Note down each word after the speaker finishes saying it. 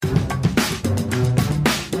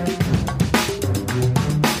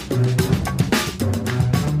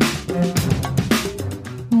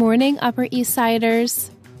morning, Upper East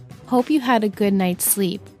Siders. Hope you had a good night's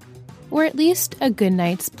sleep, or at least a good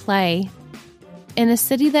night's play. In a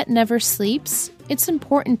city that never sleeps, it's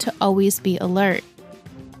important to always be alert,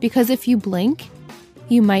 because if you blink,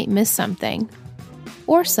 you might miss something,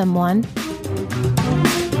 or someone.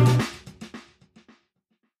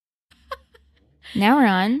 Now we're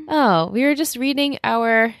on. Oh, we were just reading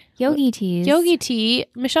our Yogi teas. Yogi tea.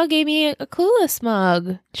 Michelle gave me a Clueless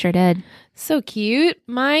mug. Sure did. So cute.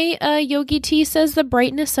 My Yogi tea says the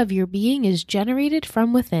brightness of your being is generated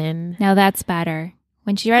from within. Now that's better.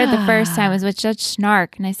 When she read it the first time, it was with such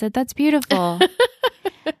snark, and I said, that's beautiful.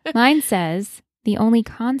 Mine says, the only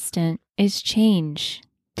constant is change.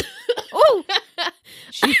 Oh!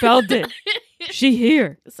 She felt it. She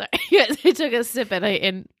here. Sorry. I took a sip and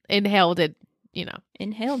I inhaled it,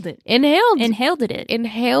 Inhaled it. Inhaled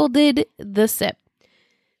it, the sip.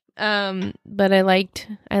 But I liked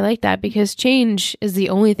that because change is the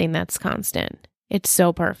only thing that's constant. It's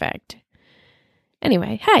so perfect.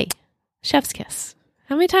 Anyway, hey, chef's kiss.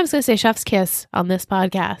 How many times can I say chef's kiss on this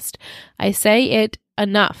podcast? I say it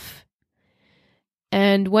enough.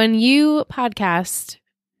 And when you podcast,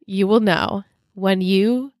 you will know when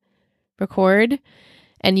you record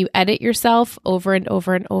and you edit yourself over and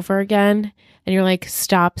over and over again, and you're like,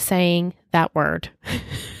 stop saying that word.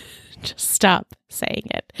 Just stop saying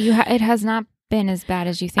it. It has not been as bad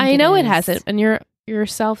as you think. I know it hasn't. And you're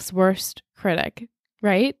yourself's worst critic,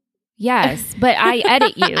 right? Yes, but I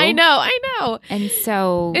edit you. I know. And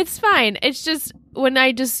so it's fine. It's just when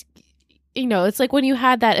I just, it's like when you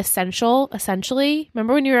had that essentially.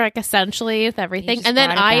 Remember when you were like essentially with everything? And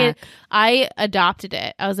then I adopted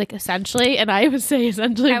it. I was like essentially, and I would say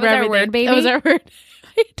essentially that for was everything. Our word, baby. That was our word.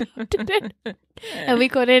 I adopted it. And we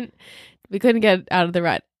couldn't get out of the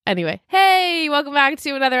rut. Anyway, hey, welcome back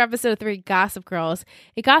to another episode of 3 Gossip Girls,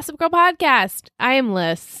 a Gossip Girl podcast. I am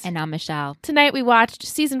Liz. And I'm Michelle. Tonight we watched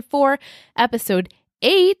season 4, episode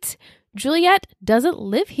 8, Juliet Doesn't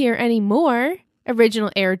Live Here Anymore. Original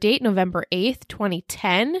air date November 8th,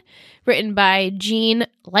 2010. Written by Jean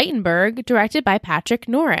Leitenberg, directed by Patrick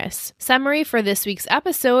Norris. Summary for this week's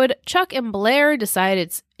episode: Chuck and Blair decide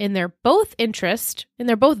it's in their both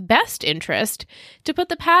best interest to put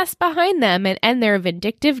the past behind them and end their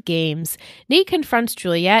vindictive games. Nate confronts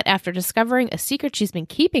Juliet after discovering a secret she's been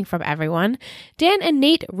keeping from everyone. Dan and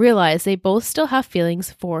Nate realize they both still have feelings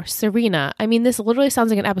for Serena. I mean, this literally sounds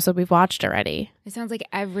like an episode we've watched already. It sounds like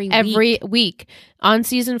every week on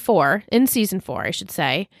season 4, I should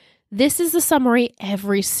say. This is the summary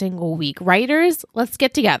every single week. Writers, let's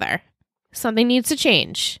get together. Something needs to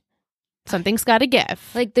change. Something's got to give.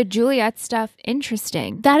 Like the Juliet stuff,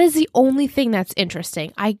 interesting. That is the only thing that's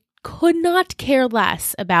interesting. I could not care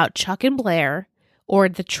less about Chuck and Blair or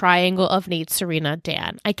the triangle of Nate, Serena,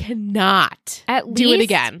 Dan. I cannot do it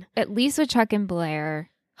again. At least with Chuck and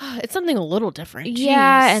Blair. It's something a little different. Jeez.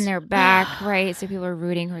 Yeah, and they're back, right? So people are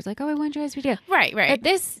rooting for. It's like, oh, I want you guys to be together. Right. But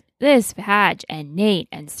this Padge and Nate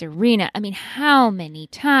and Serena. I mean, how many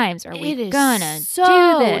times are we gonna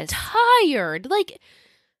do this? Tired. Like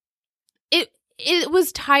it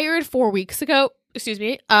was tired 4 weeks ago. Excuse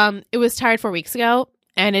me. It was tired 4 weeks ago,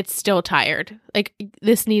 and it's still tired. Like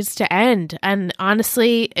this needs to end. And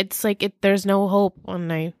honestly, it's like there's no hope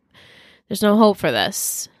there's no hope for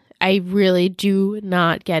this. I really do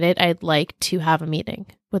not get it. I'd like to have a meeting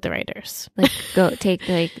with the writers. Like go take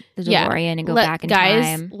the DeLorean and go back in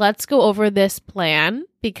time. Let's go over this plan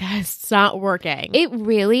because it's not working. It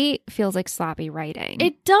really feels like sloppy writing.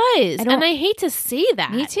 It does. And I hate to say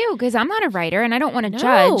that. Me too, because I'm not a writer and I don't want to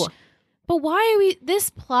judge. But why are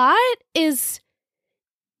this plot is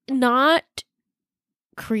not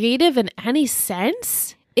creative in any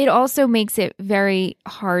sense. It also makes it very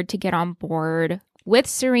hard to get on board with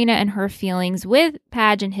Serena and her feelings, with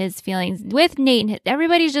Padge and his feelings, with Nate and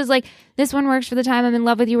everybody's just like, this one works for the time I'm in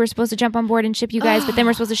love with you. We're supposed to jump on board and ship you guys, but then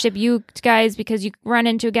we're supposed to ship you guys because you run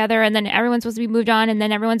in together, and then everyone's supposed to be moved on, and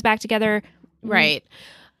then everyone's back together. Right.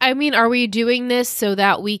 I mean, are we doing this so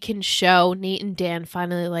that we can show Nate and Dan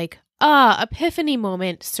finally like, epiphany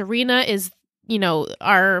moment. Serena is,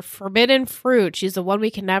 our forbidden fruit. She's the one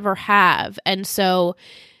we can never have. And so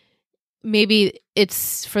maybe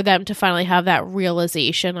it's for them to finally have that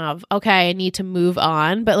realization of, okay, I need to move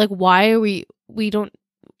on. But like, why are we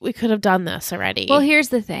could have done this already. Well, here's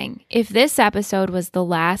the thing. If this episode was the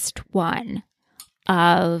last one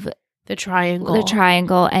of the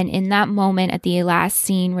triangle, and in that moment at the last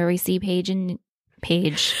scene where we see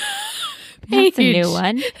Paige. That's a new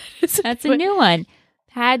one. That's a new one.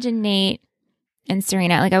 Padge and Nate and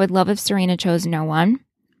Serena. Like, I would love if Serena chose no one.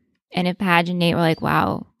 And if Padge and Nate were like,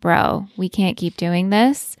 wow, bro, we can't keep doing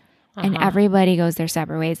this. and everybody goes their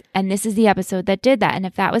separate ways. And this is the episode that did that. And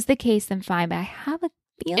if that was the case, then fine. But I have a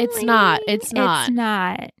feeling It's not. It's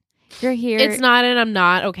not. You're here. It's not, and I'm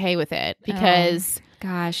not okay with it because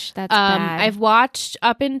gosh, that's bad. I've watched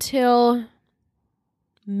up until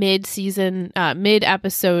mid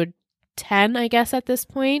episode 10, I guess, at this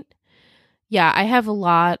point. Yeah, I have a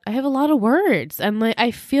lot of words, and like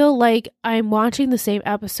I feel like I'm watching the same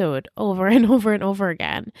episode over and over and over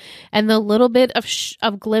again. And the little bit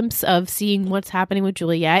of glimpse of seeing what's happening with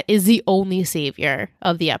Juliet is the only savior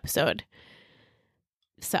of the episode.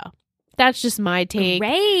 So that's just my take.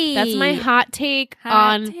 Great. That's my hot take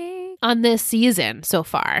on this season so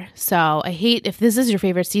far. So I hate, if this is your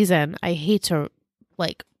favorite season, I hate to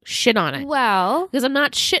like shit on it. Well, because I'm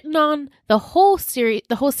not shitting on the whole series,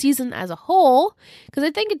 the whole season as a whole, because I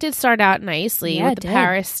think it did start out nicely with the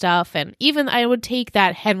Paris stuff, and even I would take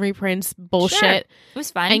that Henry Prince bullshit. Sure. It was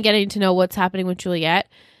fun, and getting to know what's happening with Juliet.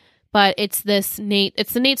 But it's the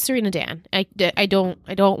Nate, Serena, Dan. I don't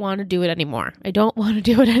want to do it anymore. I don't want to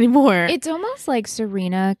do it anymore. It's almost like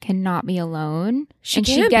Serena cannot be alone. She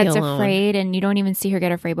gets afraid, and you don't even see her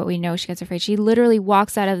get afraid, but we know she gets afraid. She literally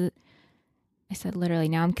walks out of I said literally,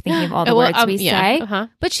 now I'm thinking of all the words we say.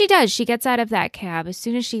 But she does. She gets out of that cab as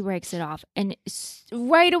soon as she breaks it off. And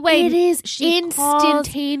right away, it is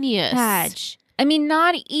instantaneous. Patch. I mean,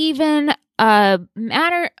 not even a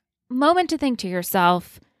moment to think to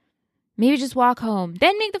yourself, maybe just walk home,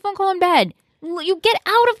 then make the phone call in bed. You get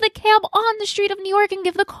out of the cab on the street of New York and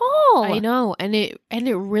give the call. I know. And it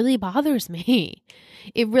really bothers me.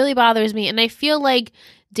 It really bothers me. And I feel like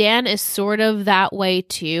Dan is sort of that way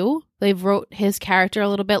too. They've wrote his character a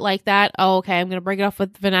little bit like that. Oh, okay, I'm going to break it off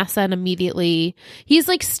with Vanessa, and immediately he's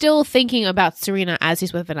like still thinking about Serena as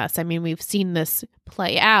he's with Vanessa. I mean, we've seen this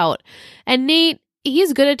play out. And Nate,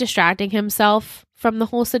 he's good at distracting himself from the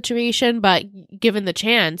whole situation, but given the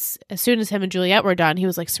chance, as soon as him and Juliet were done, he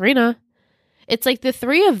was like, Serena. It's like the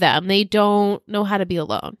three of them, they don't know how to be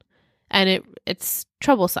alone. And it's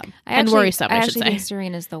troublesome and worrisome, I should say. I think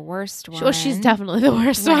Serena's the worst one. Well, she's definitely the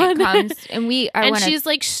worst one. She's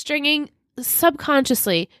like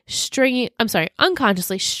unconsciously stringing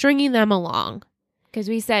them along. Because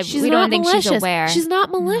we said we don't think she's aware. She's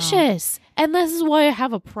not malicious. No. And this is why I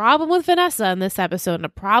have a problem with Vanessa in this episode and a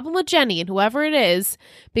problem with Jenny and whoever it is,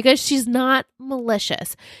 because she's not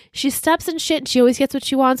malicious. She steps in shit and she always gets what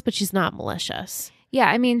she wants, but she's not malicious. Yeah,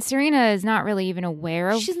 I mean, Serena is not really even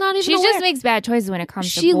aware of... She's not even aware. She just makes bad choices when it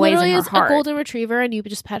comes to boys in her heart. She literally is a golden retriever, and you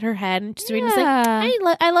just pet her head, and Serena's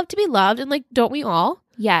like, I love to be loved, and like, don't we all?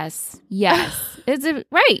 Yes. It's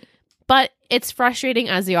right. But it's frustrating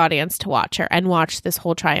as the audience to watch her and watch this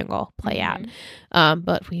whole triangle play out.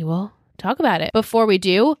 But we will talk about it. Before we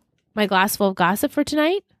do, my glass full of gossip for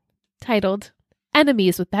tonight, titled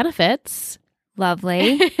Enemies with Benefits.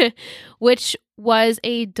 Lovely. Which was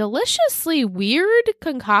a deliciously weird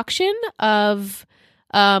concoction of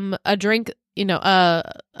a drink, a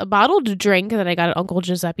bottled drink that I got at Uncle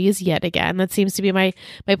Giuseppe's yet again. That seems to be my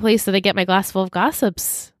place that I get my glass full of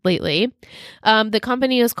gossips lately. The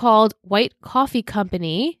company is called White Coffee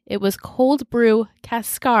Company. It was cold brew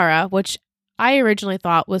cascara, which I originally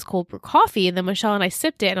thought was cold brew coffee. And then Michelle and I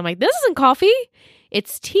sipped it and I'm like, this isn't coffee.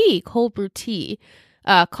 It's tea, cold brew tea.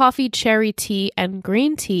 Coffee, cherry tea, and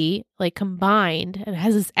green tea, like combined, and it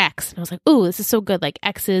has this X. And I was like, ooh, this is so good. Like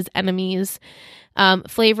X's, enemies,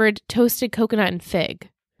 flavored toasted coconut and fig.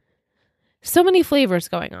 So many flavors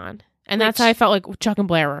going on. And that's how I felt like Chuck and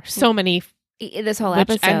Blair were. So many. This whole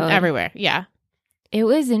episode. And everywhere. Yeah. It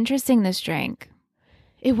was interesting, this drink.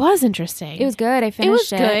 It was interesting. It was good. I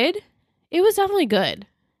finished it. It was good. It was definitely good.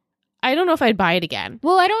 I don't know if I'd buy it again.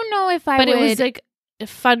 Well, I don't know if I would. But it was like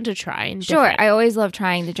fun to try. And sure. I always love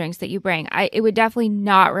trying the drinks that you bring. It would definitely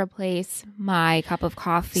not replace my cup of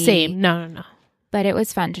coffee. Same. No. But it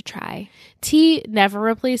was fun to try. Tea never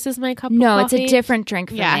replaces my cup of coffee. No, it's a different drink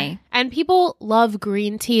for me. And people love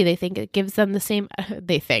green tea. They think it gives them the same...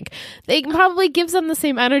 They probably gives them the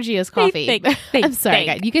same energy as coffee. I'm sorry,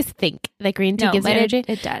 guys. You guys think that green tea gives energy?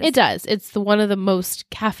 It does. It does. It's one of the most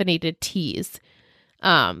caffeinated teas.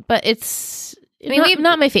 But it's...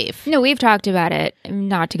 not my fave. No, we've talked about it.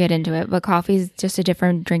 Not to get into it, but coffee's just a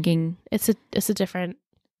different drinking. It's a different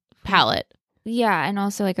palate. Yeah, and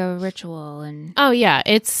also like a ritual and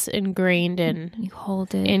it's ingrained in you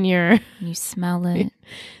hold it in your and you smell it.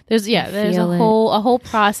 There's a whole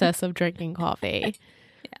process of drinking coffee.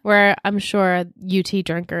 Where I'm sure UT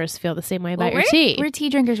drinkers feel the same way about your tea. We're tea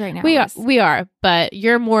drinkers right now. We are, but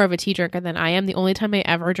you're more of a tea drinker than I am. The only time I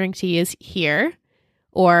ever drink tea is here.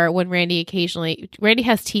 Or when Randy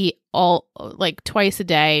has tea all like twice a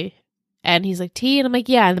day and he's like, tea? And I'm like,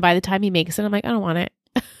 yeah. And by the time he makes it, I'm like, I don't want it.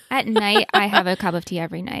 At night, I have a cup of tea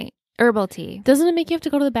every night. Herbal tea. Doesn't it make you have to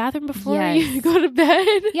go to the bathroom before Yes. you go to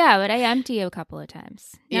bed? Yeah, but I empty a couple of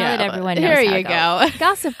times. Now Yeah, that everyone knows here how you it goes. go.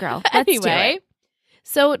 Gossip Girl. Let's do Anyway, it.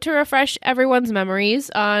 so to refresh everyone's memories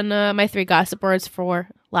on my 3 gossip boards for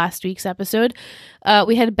last week's episode,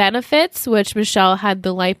 we had benefits, which Michelle had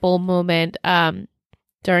the light bulb moment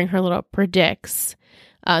during her little predicts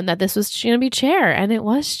that this was going to be chair, and it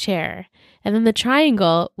was chair. And then the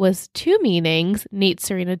triangle was 2 meanings, Nate,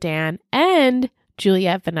 Serena, Dan, and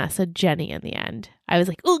Juliet, Vanessa, Jenny in the end. I was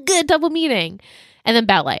like, oh, good, double meaning. And then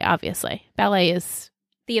ballet, obviously. Ballet is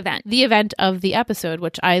The event. the event of the episode,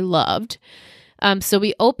 which I loved. So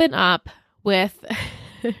we open up with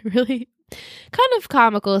a really kind of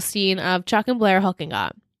comical scene of Chuck and Blair hooking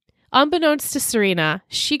up. Unbeknownst to Serena,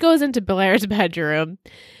 she goes into Blair's bedroom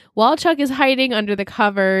while Chuck is hiding under the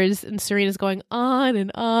covers, and Serena's going on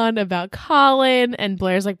and on about Colin, and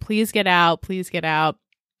Blair's like, please get out, please get out.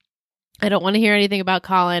 I don't want to hear anything about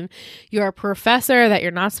Colin. You're a professor that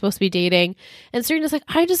you're not supposed to be dating. And Serena's like,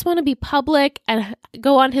 I just want to be public and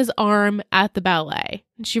go on his arm at the ballet.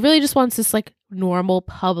 And she really just wants this like normal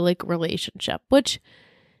public relationship, which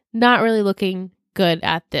not really looking good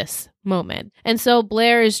at this moment. And so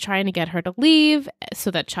Blair is trying to get her to leave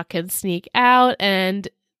so that Chuck can sneak out. And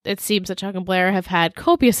it seems that Chuck and Blair have had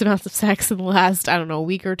copious amounts of sex in the last, I don't know,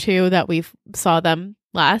 week or two that we've saw them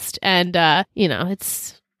last. And,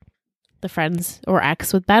 it's the friends or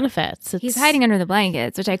ex with benefits. He's hiding under the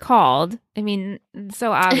blankets, which I called. I mean, it's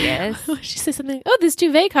so obvious. She says something, oh, this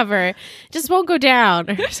duvet cover just won't go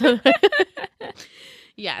down. Or something.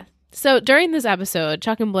 Yeah. So during this episode,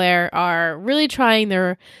 Chuck and Blair are really trying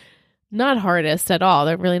their not hardest at all.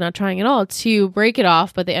 They're really not trying at all to break it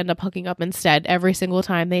off, but they end up hooking up instead. Every single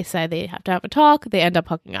time they say they have to have a talk, they end up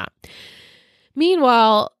hooking up.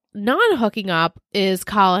 Meanwhile, non-hooking up is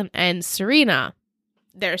Colin and Serena.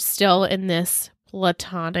 They're still in this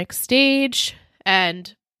platonic stage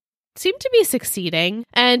and seem to be succeeding.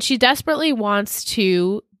 And she desperately wants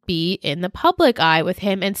to be in the public eye with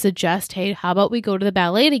him and suggest, hey, how about we go to the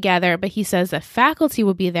ballet together? But he says that faculty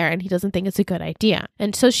will be there and he doesn't think it's a good idea.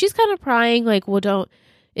 And so she's kind of prying like, well,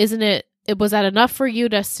 was that enough for you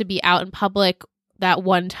just to be out in public that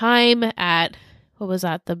one time at, what was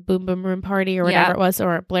that, the Boom Boom Room party or whatever it was,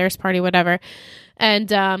 or Blair's party, whatever.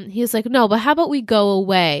 And he's like, no, but how about we go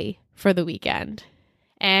away for the weekend?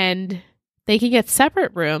 And they can get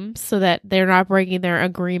separate rooms so that they're not breaking their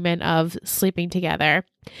agreement of sleeping together.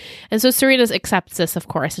 And so Serena accepts this, of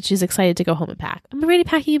course, and she's excited to go home and pack. I'm already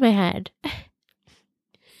packing in my head.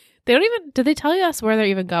 Did they tell us where they're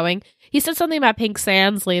even going? He said something about Pink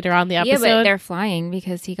Sands later on the episode. Yeah, but they're flying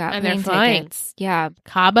because he got plane tickets. Yeah.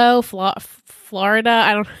 Cabo, Florida.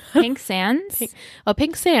 I don't know. Pink Sands?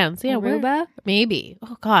 Pink Sands. Yeah. Aruba? Maybe.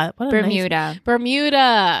 Oh, God. What a Bermuda.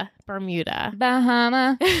 Bermuda.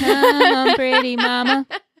 Bahama. Come on, pretty mama.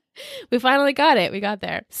 We finally got it. We got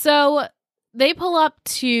there. So they pull up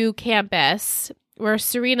to campus where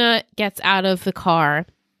Serena gets out of the car.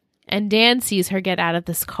 And Dan sees her get out of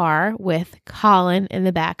this car with Colin in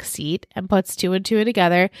the back seat and puts 2 and 2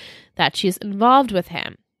 together that she's involved with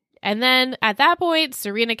him. And then at that point,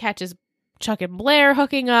 Serena catches Chuck and Blair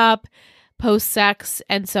hooking up post-sex,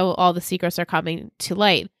 and so all the secrets are coming to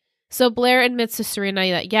light. So Blair admits to Serena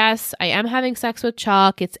that, yes, I am having sex with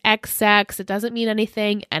Chuck. It's ex-sex. It doesn't mean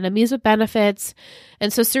anything. Enemies with benefits.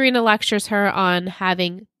 And so Serena lectures her on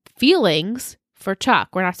having feelings for Chuck.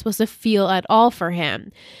 We're not supposed to feel at all for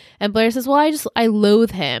him. And Blair says, well, I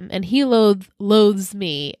loathe him and he loathes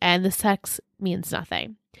me and the sex means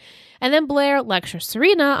nothing. And then Blair lectures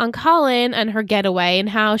Serena on Colin and her getaway and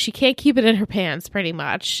how she can't keep it in her pants pretty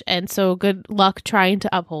much. And so good luck trying to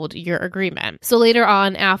uphold your agreement. So later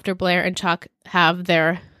on, after Blair and Chuck have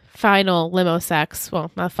their final limo sex,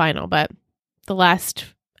 well, not final, but the last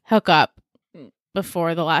hookup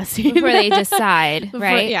before the last scene. Before they decide,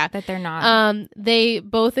 right? Yeah. That they're not. They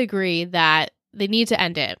both agree that they need to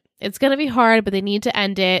end it. It's going to be hard, but they need to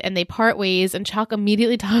end it. And they part ways. And Chuck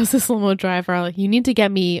immediately tells this limo driver, like, you need to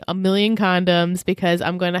get me 1,000,000 condoms because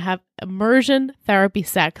I'm going to have immersion therapy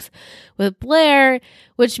sex with Blair,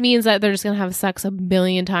 which means that they're just going to have sex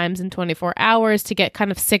 1,000,000 times in 24 hours to get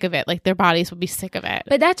kind of sick of it. Like their bodies will be sick of it.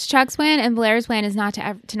 But that's Chuck's plan. And Blair's plan is not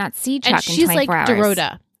to not see Chuck and in 24 hours. She's like,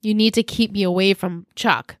 Dorota, you need to keep me away from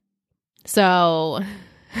Chuck. So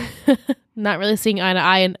not really seeing eye to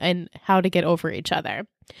eye and how to get over each other.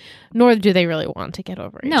 Nor do they really want to get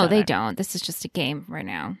over each other. No, they don't. This is just a game right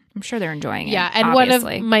now. I'm sure they're enjoying it. Yeah, and obviously.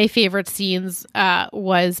 one of my favorite scenes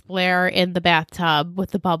was Blair in the bathtub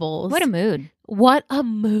with the bubbles. What a mood. What a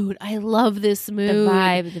mood. I love this mood. The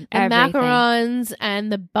vibe, the macarons and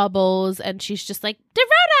the bubbles. And she's just like,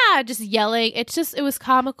 Yeah, just yelling. It was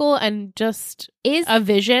comical and just a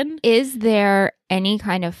vision. Is there any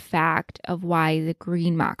kind of fact of why the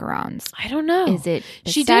green macarons? I don't know. Is it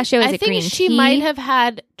pistachio? Is I it think green she tea? might have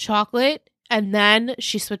had chocolate and then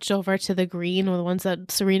she switched over to the green, or the ones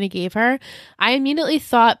that Serena gave her. I immediately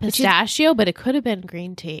thought pistachio, but it could have been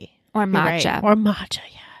green tea. Or You're matcha. right. Or matcha,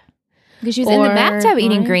 yeah. Because she was in the bathtub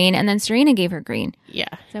eating green, and then Serena gave her green. Yeah.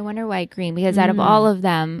 So I wonder why green. Because out of all of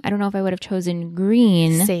them, I don't know if I would have chosen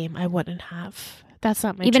green. Same. I wouldn't have. That's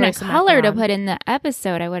not my Even choice. a color to put in the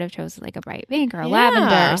episode, I would have chosen like a bright pink or a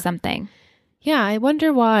lavender or something. Yeah, I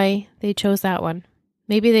wonder why they chose that one.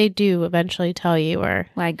 Maybe they do eventually tell you, or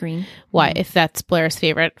why green. Why, if that's Blair's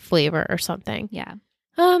favorite flavor or something. Yeah.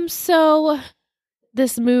 So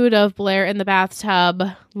this mood of Blair in the bathtub,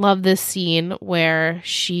 love this scene where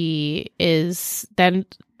then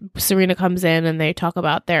Serena comes in and they talk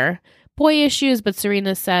about their boy issues, but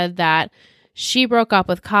Serena said that she broke up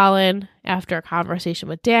with Colin after a conversation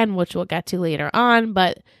with Dan, which we'll get to later on,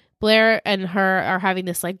 but Blair and her are having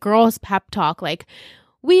this like girls pep talk, like,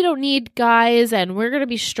 we don't need guys and we're going to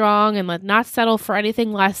be strong and not settle for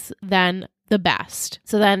anything less than the best.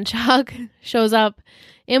 So then Chuck shows up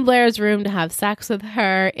in Blair's room to have sex with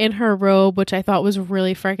her in her robe, which I thought was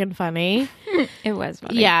really freaking funny. It was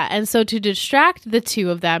funny. Yeah. And so to distract the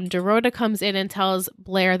two of them, Dorota comes in and tells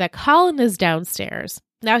Blair that Colin is downstairs.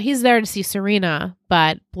 Now he's there to see Serena,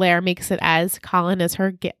 but Blair makes it as Colin is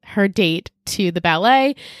her date to the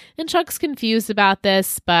ballet, and Chuck's confused about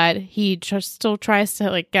this, but he just still tries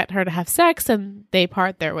to get her to have sex, and they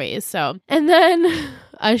part their ways. So, and then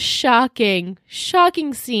a shocking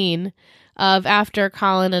scene of after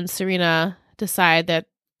Colin and Serena decide that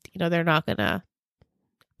they're not gonna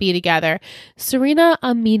be together. Serena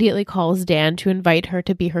immediately calls Dan to invite her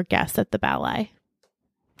to be her guest at the ballet.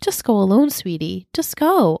 Just go alone, sweetie. Just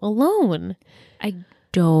go alone. I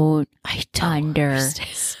don't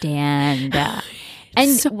understand. And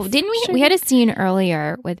so didn't we had a scene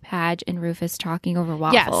earlier with Padge and Rufus talking over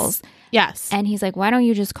waffles. Yes. And he's like, why don't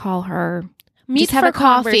you just call her? Meet just have for a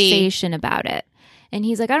coffee. Conversation about it. And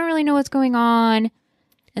he's like, I don't really know what's going on.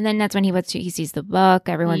 And then that's when he sees the book.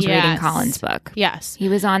 Everyone's reading Colin's book. Yes. He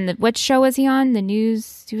was on what show was he on? The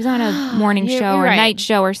news? He was on a morning show or night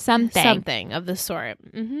show or something. Something of the sort.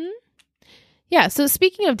 Mm-hmm. Yeah. So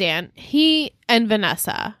speaking of Dan, he and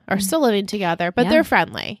Vanessa are still living together, but they're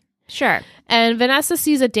friendly. Sure. And Vanessa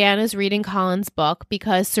sees that Dan is reading Colin's book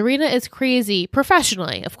because Serena is crazy,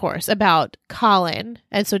 professionally, of course, about Colin.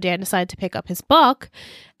 And so Dan decided to pick up his book.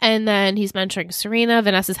 And then he's mentoring Serena.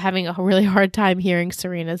 Vanessa's having a really hard time hearing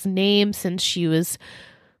Serena's name since she was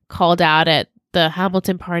called out at the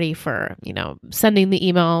Hamilton party for, sending the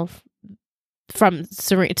email from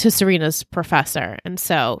to Serena's professor. And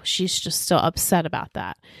so she's just still upset about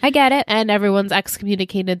that. I get it. And everyone's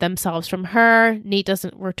excommunicated themselves from her. Nate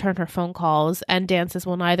doesn't return her phone calls. And Dan says,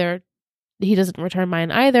 well, he doesn't return mine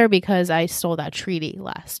either because I stole that treaty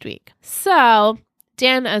last week. So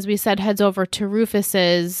Dan, as we said, heads over to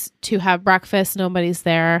Rufus's to have breakfast. Nobody's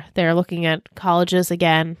there. They're looking at colleges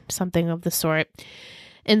again, something of the sort.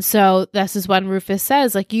 And so this is when Rufus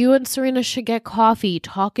says, you and Serena should get coffee,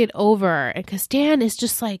 talk it over. And because Dan is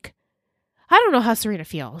just I don't know how Serena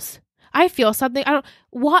feels. I feel something.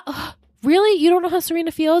 What? Really? You don't know how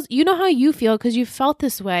Serena feels? You know how you feel because you felt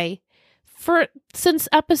this way since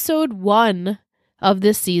episode 1 of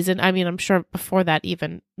this season. I mean, I'm sure before that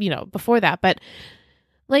even, before that. But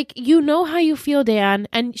how you feel, Dan.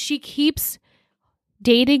 And she keeps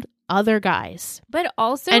dating other guys. But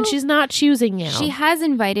also, and she's not choosing you. She has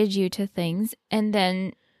invited you to things and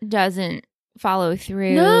then doesn't follow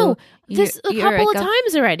through. No, this a couple of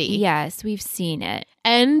times already. Yes, we've seen it.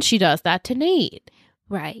 And she does that to Nate.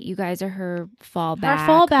 Right. You guys are her fallback. Her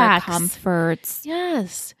fallbacks. Her comforts.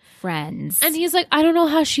 Yes. Friends. And he's like, I don't know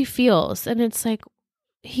how she feels. And it's like,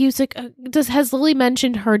 he's like, has Lily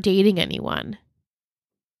mentioned her dating anyone?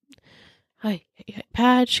 Hi,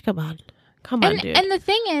 Padge, come on. Come on, dude. And the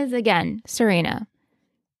thing is, again, Serena,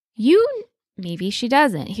 maybe she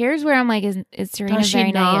doesn't. Here's where I'm like, is Serena Does she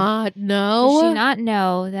very not naive? know? Does she not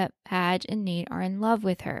know that Padge and Nate are in love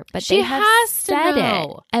with her? But she they have said it.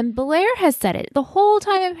 And Blair has said it the whole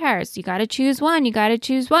time in Paris. You got to choose one. You got to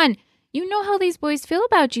choose one. You know how these boys feel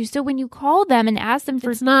about you. So when you call them and ask them for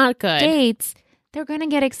it's not good dates, they're going to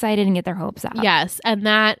get excited and get their hopes up. Yes. And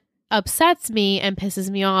that upsets me and pisses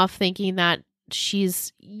me off, thinking that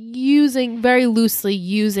she's very loosely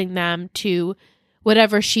using them to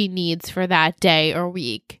whatever she needs for that day or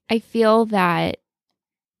week. I feel that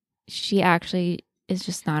she actually is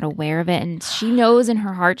just not aware of it, and she knows in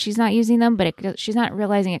her heart she's not using them, but she's not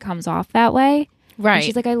realizing it comes off that way. Right. And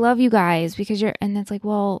she's like, I love you guys because you're, and it's like,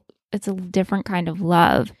 well, it's a different kind of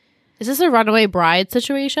love. Is this a runaway bride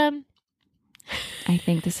situation? I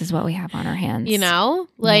think this is what we have on our hands. You know?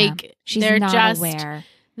 Like, Yeah. She's they're not just aware.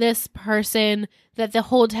 this person that the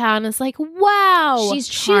whole town is like, wow. She's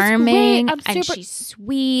charming great. and she's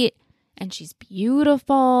sweet and she's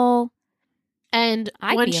beautiful. And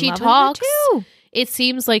I'd when be in she love with her talks, too. it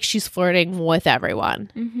seems like she's flirting with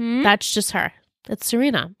everyone. Mm-hmm. That's just her. That's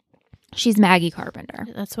Serena. She's Maggie Carpenter.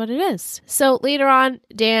 That's what it is. So later on,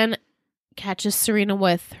 Dan catches Serena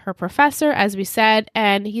with her professor, as we said,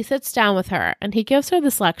 and he sits down with her and he gives her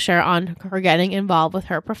this lecture on her getting involved with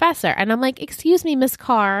her professor. And I'm like, excuse me, Miss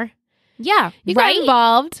Carr. Yeah, You right? got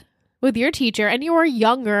involved with your teacher and you were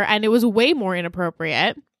younger and it was way more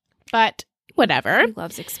inappropriate. But whatever. He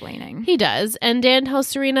loves explaining. He does. And Dan tells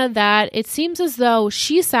Serena that it seems as though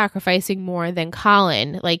she's sacrificing more than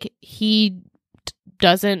Colin. Like, he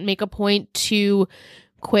doesn't make a point to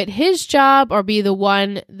quit his job or be the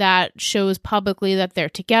one that shows publicly that they're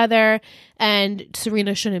together, and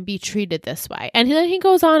Serena shouldn't be treated this way. And then he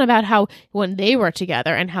goes on about how when they were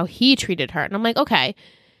together and how he treated her. And I'm like, okay,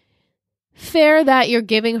 fair that you're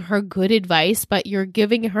giving her good advice, but you're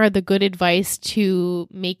giving her the good advice to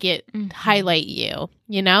make it highlight you,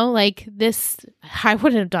 you know? Like, this, I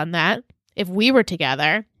wouldn't have done that if we were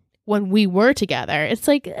together. When we were together, it's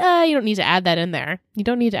like, you don't need to add that in there. You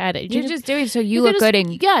don't need to add it. You're just doing so you look good.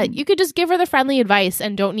 And yeah, you could just give her the friendly advice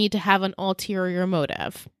and don't need to have an ulterior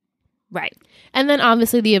motive. Right. And then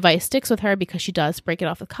obviously the advice sticks with her because she does break it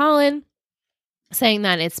off with Colin, saying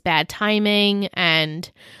that it's bad timing and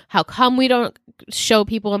how come we don't show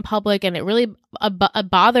people in public. And it really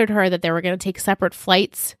bothered her that they were going to take separate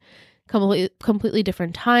flights, completely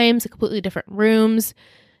different times, completely different rooms.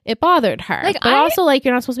 It bothered her. Like, but also, like,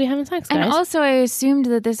 you're not supposed to be having sex, guys. And also, I assumed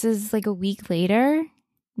that this is like a week later,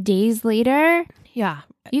 days later. Yeah.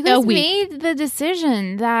 You guys made the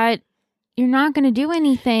decision that you're not going to do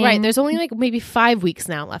anything. Right. There's only like maybe 5 weeks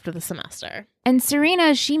now left of the semester. And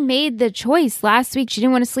Serena, she made the choice last week. She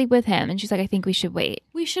didn't want to sleep with him. And she's like, I think we should wait.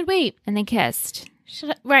 We should wait. And they kissed.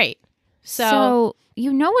 Right. So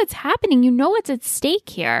you know what's happening. You know what's at stake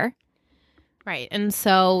here. Right. And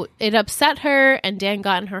so it upset her, and Dan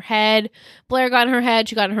got in her head. Blair got in her head.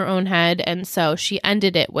 She got in her own head. And so she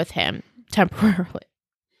ended it with him temporarily.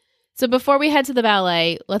 So before we head to the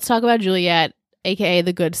ballet, let's talk about Juliet, aka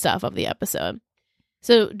the good stuff of the episode.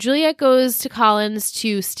 So Juliet goes to Colin's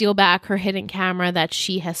to steal back her hidden camera that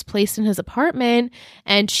she has placed in his apartment,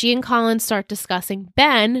 and she and Colin start discussing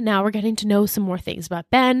Ben. Now we're getting to know some more things about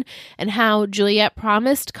Ben and how Juliet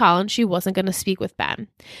promised Colin she wasn't going to speak with Ben.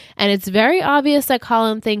 And it's very obvious that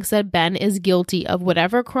Colin thinks that Ben is guilty of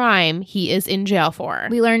whatever crime he is in jail for.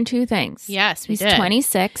 We learned two things. Yes, we He's did.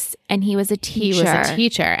 26 and he was a teacher. He was a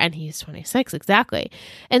teacher and he's 26, exactly.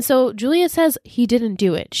 And so Juliet says he didn't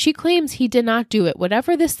do it. She claims he did not do it.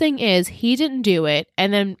 Whatever this thing is, he didn't do it.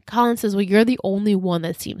 And then Colin says, well, you're the only one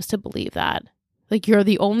that seems to believe that. Like, you're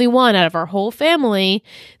the only one out of our whole family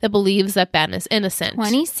that believes that Ben is innocent.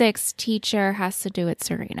 26 teacher has to do it,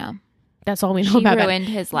 Serena. That's all we know about Ben. She ruined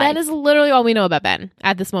his life. That is literally all we know about Ben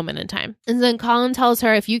at this moment in time. And then Colin tells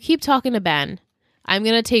her, if you keep talking to Ben, I'm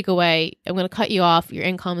going to cut you off. Your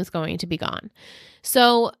income is going to be gone.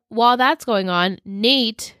 So while that's going on,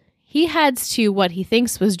 Nate, he heads to what he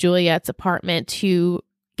thinks was Juliet's apartment to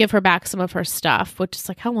give her back some of her stuff, which is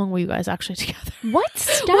like, how long were you guys actually together? What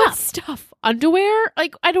stuff? What stuff? Underwear?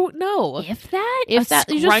 Like, I don't know. If that, you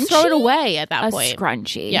just throw it away at that point. A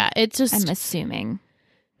scrunchie. Yeah, it's just. I'm assuming.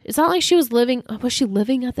 It's not like she was living. Was she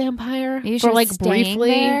living at the Empire for like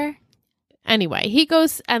briefly? There? Anyway, he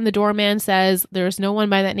goes and the doorman says, "There's no one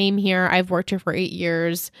by that name here. I've worked here for 8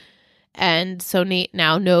 years," and so Nate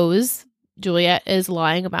now knows Juliet is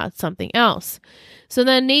lying about something else. So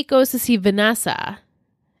then Nate goes to see Vanessa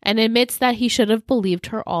and admits that he should have believed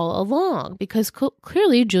her all along because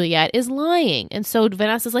clearly Juliet is lying. And so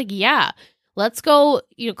Vanessa's like, yeah, let's go,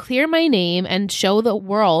 clear my name and show the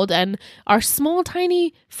world and our small,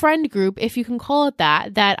 tiny friend group, if you can call it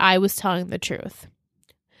that I was telling the truth.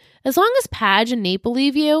 As long as Padge and Nate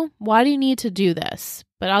believe you, why do you need to do this?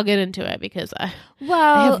 But I'll get into it because I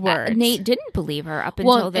have words. Nate didn't believe her up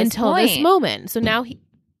until this moment. So now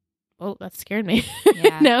that scared me.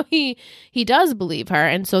 Yeah. Now he does believe her.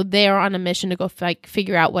 And so they are on a mission to go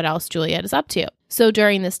figure out what else Juliet is up to. So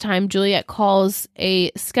during this time, Juliet calls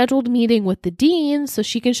a scheduled meeting with the dean so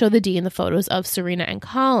she can show the dean the photos of Serena and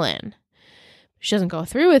Colin. She doesn't go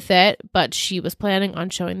through with it, but she was planning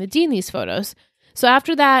on showing the dean these photos. So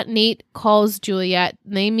after that, Nate calls Juliet.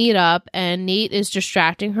 They meet up, and Nate is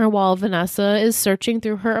distracting her while Vanessa is searching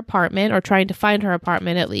through her apartment, or trying to find her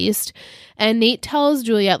apartment at least. And Nate tells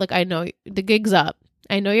Juliet, like, I know the gig's up.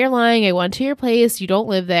 I know you're lying. I went to your place. You don't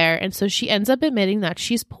live there. And so she ends up admitting that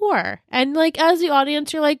she's poor. And like, as the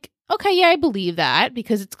audience, you're like, okay, yeah, I believe that,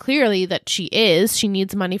 because it's clearly that she is. She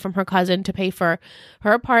needs money from her cousin to pay for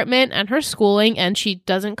her apartment and her schooling, and she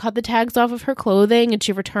doesn't cut the tags off of her clothing, and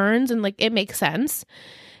she returns, and like, it makes sense.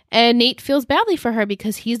 And Nate feels badly for her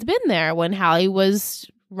because he's been there when Hallie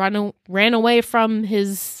ran away from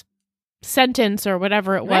his sentence or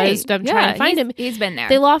whatever it was, them trying to find him. He's been there.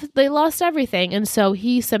 They lost everything, and so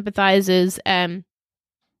he sympathizes and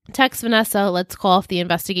texts Vanessa, let's call off the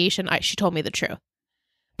investigation. She told me the truth.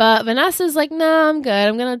 But Vanessa's like, no, I'm good.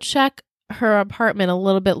 I'm going to check her apartment a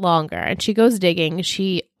little bit longer. And she goes digging.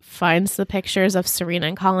 She finds the pictures of Serena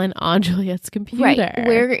and Colin on Juliet's computer. Right.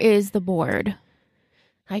 Where is the board?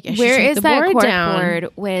 I guess where is the that board down board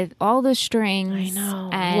with all the strings? I know.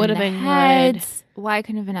 And would have been heads? Good. Why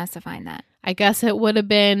couldn't Vanessa find that? I guess it would have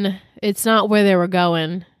been. It's not where they were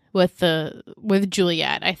going with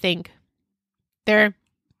Juliet. I think they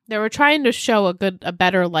were trying to show a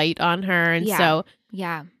better light on her, and so.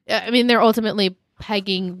 Yeah. I mean, they're ultimately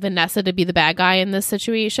pegging Vanessa to be the bad guy in this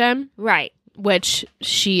situation. Right. Which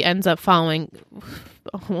she ends up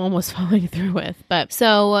almost following through with. But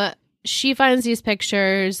so she finds these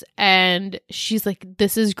pictures and she's like,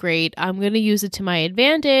 this is great. I'm going to use it to my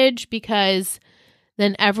advantage because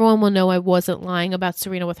then everyone will know I wasn't lying about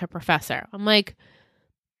Serena with her professor. I'm like,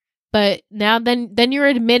 but now then you're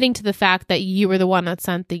admitting to the fact that you were the one that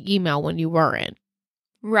sent the email when you weren't.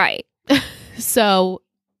 Right. So,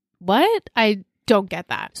 what? I don't get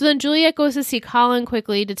that. So then Juliet goes to see Colin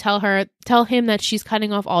quickly to tell him that she's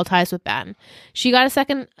cutting off all ties with Ben. She got a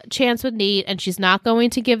second chance with Nate, and she's not going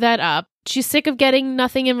to give that up. She's sick of getting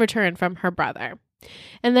nothing in return from her brother.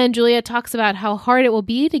 And then Juliet talks about how hard it will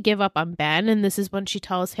be to give up on Ben, and this is when she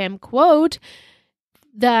tells him, quote,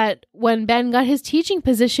 that when Ben got his teaching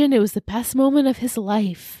position, it was the best moment of his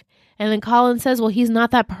life. And then Colin says, well, he's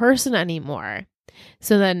not that person anymore.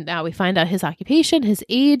 So then now we find out his occupation, his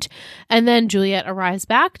age, and then Juliet arrives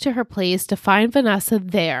back to her place to find Vanessa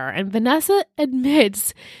there. And Vanessa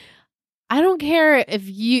admits, I don't care if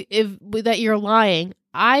that you're lying.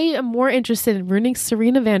 I am more interested in ruining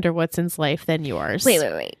Serena Vanderwoodsen's life than yours.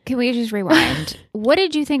 Wait. Can we just rewind? What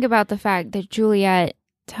did you think about the fact that Juliet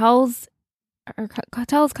tells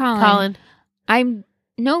Colin, I'm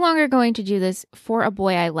no longer going to do this for a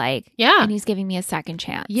boy I like. Yeah. And he's giving me a second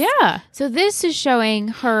chance. Yeah. So this is showing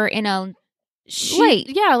her in a light.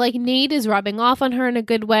 Yeah, like Nate is rubbing off on her in a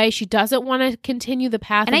good way. She doesn't want to continue the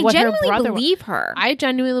path and of what her brother... And I genuinely believe her. I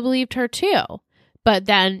genuinely believed her too. But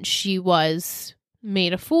then she was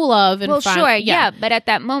made a fool of. Sure, yeah. But at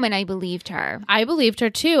that moment, I believed her. I believed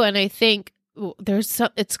her too. And I think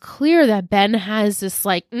it's clear that Ben has this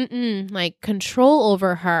like control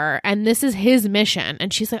over her, and this is his mission,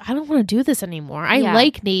 and she's like, I don't want to do this anymore. I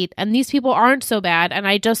like Nate, and these people aren't so bad, and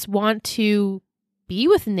I just want to be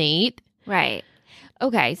with Nate. Right.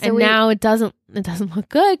 Okay. So and now it doesn't look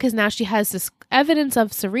good because now she has this evidence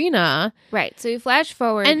of Serena. Right. So we flash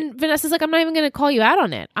forward, and Vanessa's like, I'm not even going to call you out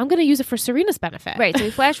on it. I'm going to use it for Serena's benefit. Right. So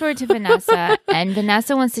we flash forward to Vanessa, and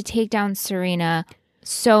Vanessa wants to take down Serena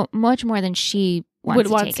so much more than she wants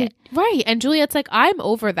to take it. Right. And Juliet's like, I'm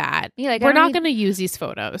over that. Yeah, like, we're not going to use these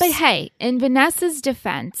photos. But hey, in Vanessa's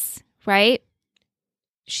defense, right?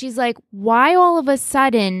 She's like, why all of a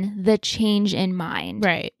sudden the change in mind?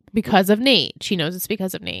 Right. Because of Nate. She knows it's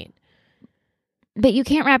because of Nate. But you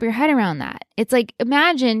can't wrap your head around that. It's like,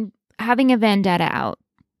 imagine having a vendetta out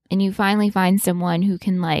and you finally find someone who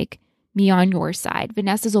can like be on your side.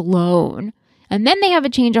 Vanessa's alone. And then they have a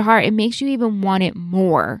change of heart. It makes you even want it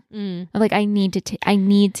more. Like, I need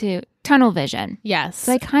to tunnel vision. Yes.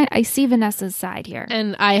 So I see Vanessa's side here.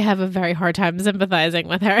 And I have a very hard time sympathizing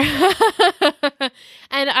with her.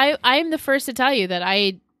 And I'm the first to tell you that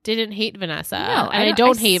I didn't hate Vanessa. No, and I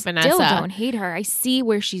don't hate Vanessa. I still don't hate her. I see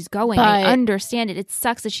where she's going. I understand it. It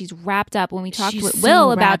sucks that she's wrapped up. When we talked with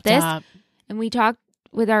Will about this, and we talked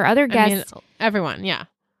with our other guests. Everyone, yeah.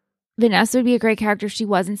 Vanessa would be a great character if she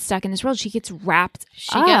wasn't stuck in this world. She gets wrapped up.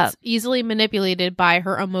 She gets easily manipulated by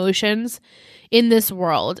her emotions in this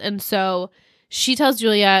world. And so she tells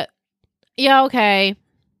Juliet, yeah, okay,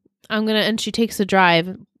 and she takes the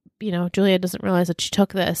drive. You know, Juliet doesn't realize that she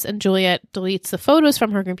took this. And Juliet deletes the photos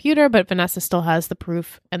from her computer, but Vanessa still has the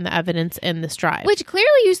proof and the evidence in this drive. Which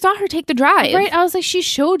clearly you saw her take the drive. Right? I was like, she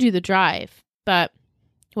showed you the drive. But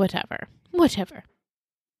whatever.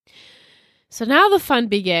 So now the fun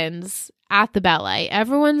begins at the ballet.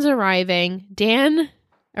 Everyone's arriving. Dan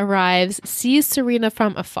arrives, sees Serena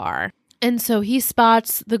from afar. And so he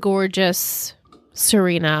spots the gorgeous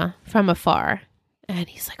Serena from afar. And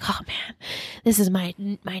he's like, oh man, this is my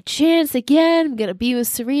chance again. I'm going to be with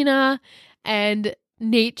Serena. And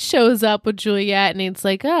Nate shows up with Juliet. And Nate's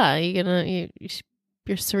like,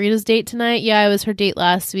 you're Serena's date tonight? Yeah, I was her date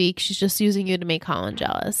last week. She's just using you to make Colin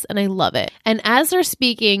jealous. And I love it. And as they're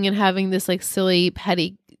speaking and having this like silly,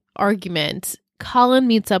 petty argument, Colin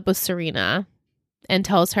meets up with Serena and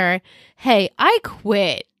tells her, hey, I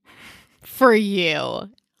quit for you.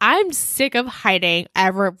 I'm sick of hiding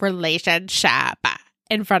our relationship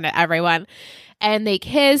in front of everyone. And they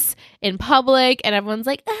kiss in public and everyone's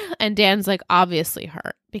like, ah. And Dan's like obviously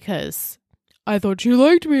hurt because I thought she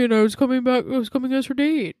liked me and I was coming as her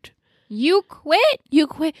date. You quit? You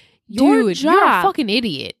quit. Your Dude, job. You're a fucking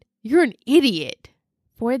idiot. You're an idiot.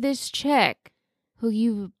 For this chick who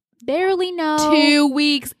you barely know. 2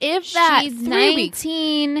 weeks, if that. She's 3 weeks.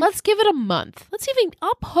 19. Let's give it a month.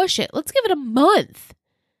 I'll push it. Let's give it a month.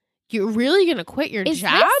 You're really going to quit your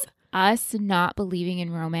job? This us not believing in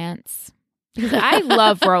romance? Because I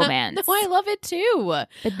love romance. No, I love it too.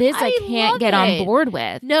 But this I can't get on board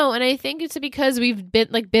with. No, and I think it's because we've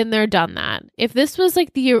been there, done that. If this was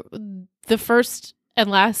like the first and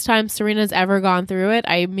last time Serena's ever gone through it,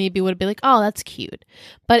 I maybe would be like, oh, that's cute.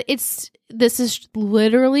 But this is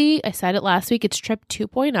literally, I said it last week, it's trip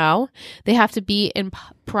 2.0. They have to be in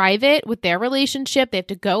private with their relationship. They have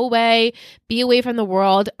to go away, be away from the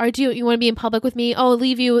world. Or do you want to be in public with me? Oh, I'll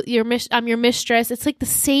leave you. I'm your mistress. It's like the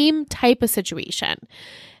same type of situation.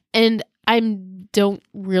 And I don't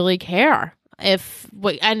really care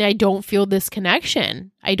and I don't feel this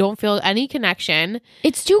connection. I don't feel any connection.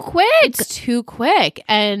 It's too quick. It's too quick.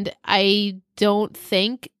 And I don't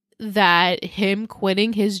think that him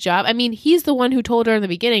quitting his job, I mean, he's the one who told her in the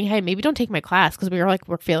beginning, hey, maybe don't take my class because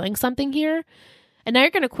we're feeling something here. And now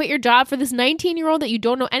you're going to quit your job for this 19-year-old that you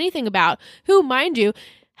don't know anything about, who, mind you,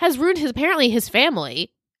 has ruined his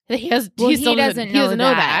family. He doesn't know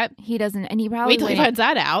that. He doesn't, and he probably wait till he finds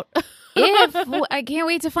that out. I can't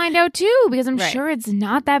wait to find out too, because I'm sure it's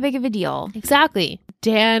not that big of a deal. Exactly.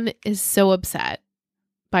 Dan is so upset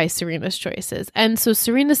by Serena's choices. And so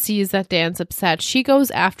Serena sees that Dan's upset. She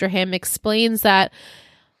goes after him, explains that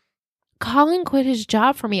Colin quit his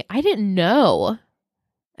job for me. I didn't know.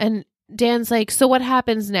 And Dan's like, so what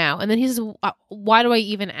happens now? And then he says, why do I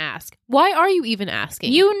even ask? Why are you even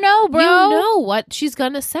asking? You know, bro. You know what she's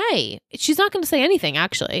going to say. She's not going to say anything,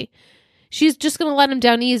 actually. She's just going to let him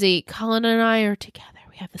down easy. Colin and I are together.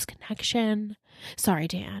 We have this connection. Sorry,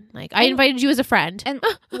 Dan. I invited you as a friend. And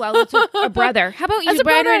well, it's a brother. How about you? As a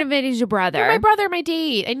brother, invited your brother. You're my brother, my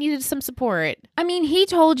date. I needed some support. I mean, he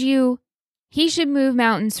told you he should move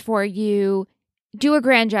mountains for you. Do a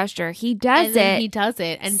grand gesture. He does it. He does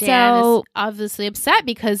it. And Dan is obviously upset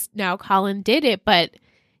because now Colin did it, but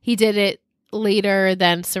he did it later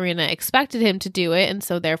than Serena expected him to do it. And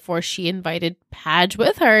so therefore she invited Padge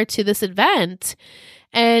with her to this event.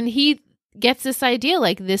 And he gets this idea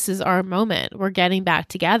this is our moment. We're getting back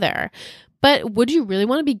together. But would you really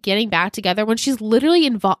want to be getting back together when she's literally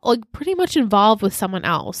pretty much involved with someone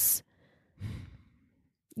else?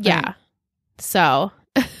 Yeah. Right. So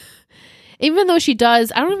even though she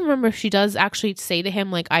does, I don't even remember if she does actually say to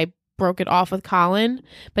him, I broke it off with Colin,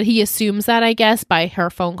 but he assumes that, I guess, by her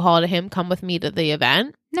phone call to him, come with me to the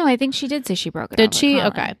event. No, I think she did say she broke it off. Did she? Colin.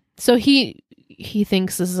 Okay. So he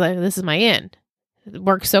thinks this is my end. It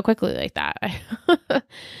works so quickly like that.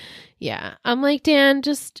 Yeah. I'm like, Dan,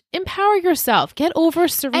 just empower yourself. Get over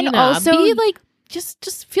Serena. And also, be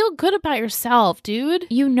just feel good about yourself, dude.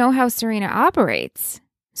 You know how Serena operates.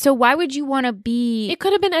 So why would you want to be? It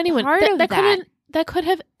could have been anyone. That could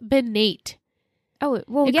have been Nate. Oh,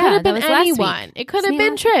 well, it yeah. Could have been anyone. It could have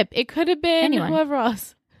been Trip. It could have been anyone. Whoever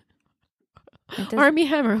else. Army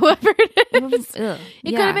Hammer, whoever it is.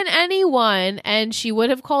 It could have been anyone, and she would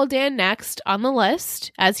have called Dan next on the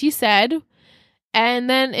list, as he said, and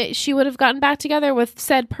then she would have gotten back together with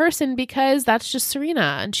said person because that's just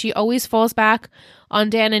Serena, and she always falls back on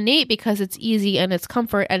Dan and Nate because it's easy and it's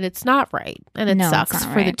comfort, and it's not right, and it sucks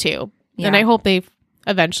for the two. Yeah. And I hope they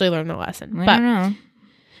eventually learn the lesson. I don't know.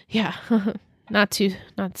 Yeah, not soon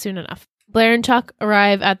enough. Blair and Chuck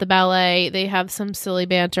arrive at the ballet. They have some silly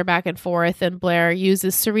banter back and forth, and Blair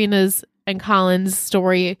uses Serena's and Colin's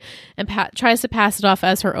story and tries to pass it off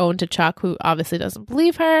as her own to Chuck, who obviously doesn't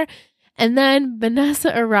believe her. And then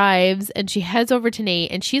Vanessa arrives, and she heads over to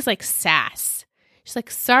Nate, and she's like sass. She's like,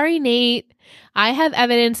 sorry, Nate. I have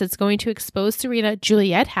evidence that's going to expose Serena.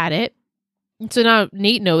 Juliet had it. So now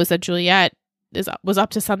Nate knows that Juliet was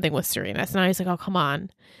up to something with Serena. So now he's like, oh, come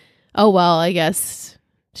on. oh, well, I guess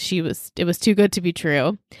it was too good to be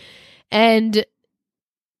true. And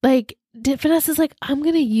like, Vanessa's like, I'm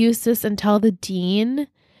going to use this and tell the dean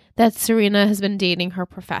that Serena has been dating her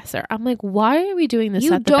professor. I'm like, why are we doing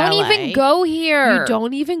this at the ballet? You don't even go here. You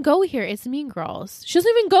don't even go here. It's Mean Girls. She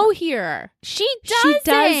doesn't even go here. She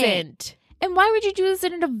doesn't. And why would you do this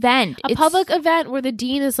at an event? A public event where the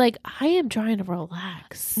dean is like, I am trying to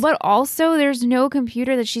relax. But also, there's no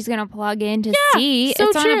computer that she's going to plug in to see. So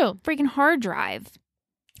it's true. on a freaking hard drive.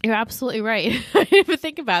 You're absolutely right. I didn't even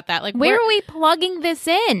think about that. Like, where are we plugging this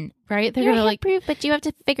in? Right? They're You're gonna like proof, but you have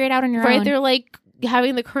to figure it out on your own. Right? They're like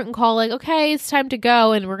having the curtain call, like, okay, it's time to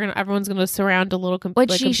go, and everyone's gonna surround a little What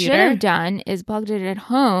like, she computer. should have done is plugged it at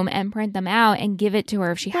home and print them out and give it to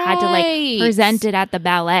her if she had to like present it at the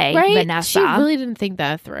ballet. Right? Vanessa. She really didn't think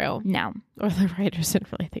that through. No. Or the writers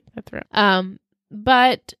didn't really think that through.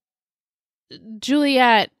 But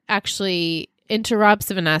Juliet actually interrupts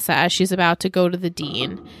Vanessa as she's about to go to the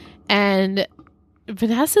dean. And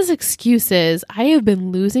Vanessa's excuse is, I have been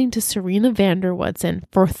losing to Serena van der Woodsen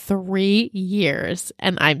for 3 years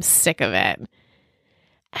and I'm sick of it.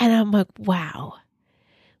 And I'm like, wow.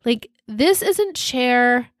 Like, this isn't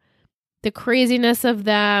Cher, the craziness of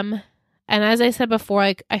them. And as I said before,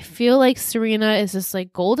 like, I feel like Serena is this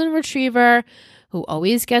like golden retriever who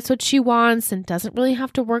always gets what she wants and doesn't really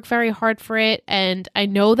have to work very hard for it. And I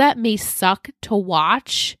know that may suck to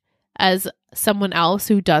watch as someone else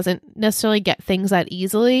who doesn't necessarily get things that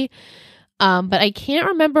easily. But I can't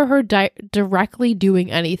remember her directly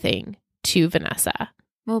doing anything to Vanessa.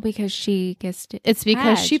 Well, because she kissed it. It's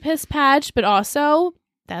because she pissed Padge, but also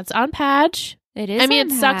that's on Padge. It is. I mean,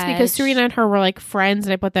 it sucks because Serena and her were like friends,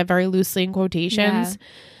 and I put that very loosely in quotations.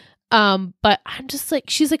 Yeah. But I'm just like,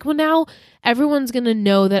 she's like, well, now everyone's going to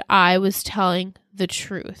know that I was telling the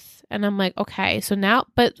truth. And I'm like, okay, so now,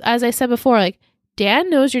 but as I said before, like, Dan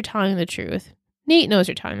knows you're telling the truth. Nate knows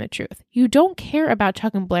you're telling the truth. You don't care about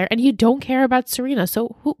Chuck and Blair, and you don't care about Serena.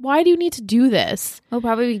 So why do you need to do this? Well,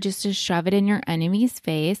 probably just to shove it in your enemy's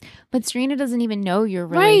face. But Serena doesn't even know you're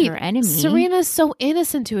really your enemy. Serena's so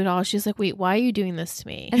innocent to it all. She's like, wait, why are you doing this to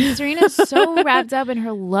me? And Serena's so wrapped up in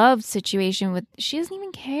her love situation with, she doesn't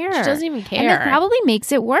even care. She doesn't even care. And that probably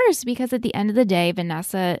makes it worse because at the end of the day,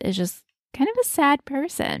 Vanessa is just kind of a sad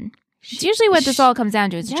person. It's usually what this all comes down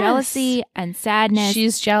to. It's jealousy and sadness.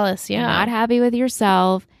 She's jealous, yeah. You're not happy with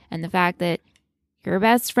yourself. And the fact that your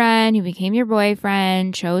best friend, who became your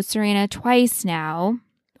boyfriend, chose Serena twice now,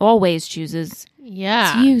 always chooses.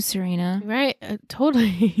 Yeah. It's you, Serena. Right.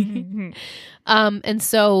 Totally. And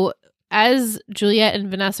so as Juliet and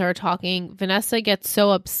Vanessa are talking, Vanessa gets so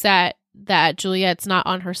upset that Juliet's not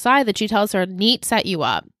on her side that she tells her, Nate set you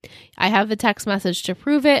up. I have the text message to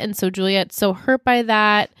prove it. And so Juliet's so hurt by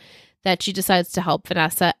that she decides to help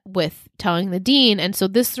Vanessa with telling the dean. And so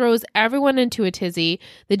this throws everyone into a tizzy.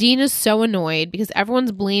 The dean is so annoyed because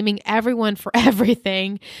everyone's blaming everyone for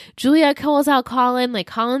everything. Juliet calls out Colin. Like,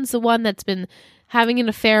 Colin's the one that's been having an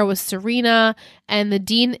affair with Serena. And the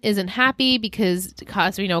dean isn't happy because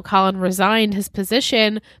we know Colin resigned his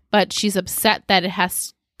position, but she's upset that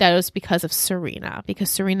it was because of Serena, because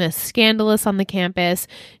Serena is scandalous on the campus.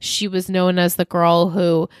 She was known as the girl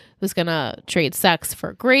who was going to trade sex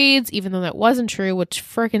for grades, even though that wasn't true, which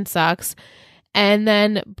freaking sucks. And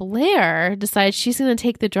then Blair decides she's going to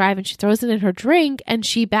take the drive and she throws it in her drink and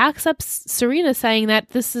she backs up Serena saying that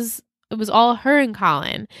it was all her and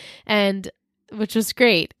Colin, and which was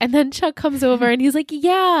great. And then Chuck comes over and he's like,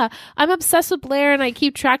 yeah, I'm obsessed with Blair and I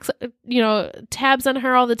keep tabs on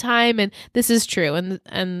her all the time. And this is true.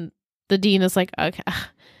 And the dean is like, okay,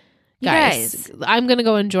 guys, I'm going to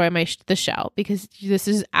go enjoy the show because this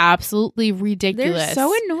is absolutely ridiculous. They're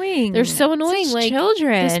so annoying. Such like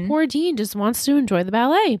children. This poor dean just wants to enjoy the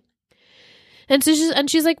ballet. And so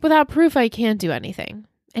she's like, without proof, I can't do anything.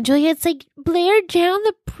 And Juliet's like, Blair down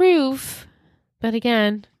the proof. But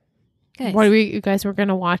again, you guys were going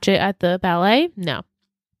to watch it at the ballet? No.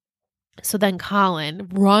 So then Colin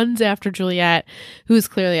runs after Juliet, who's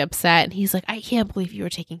clearly upset. And he's like, I can't believe you were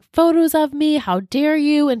taking photos of me. How dare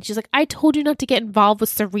you? And she's like, I told you not to get involved with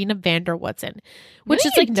Serena van der Woodsen. Which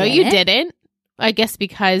is like, no, you didn't. I guess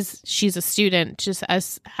because she's a student, just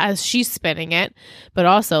as she's spinning it. But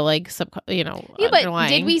also like, but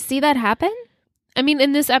did we see that happen? I mean,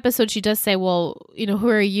 in this episode, she does say, well, who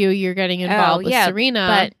are you? You're getting involved with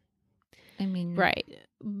Serena. But I mean, right.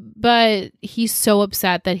 But he's so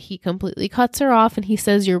upset that he completely cuts her off and he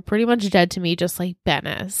says, you're pretty much dead to me, just like Ben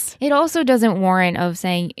is. It also doesn't warrant of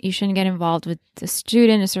saying you shouldn't get involved with the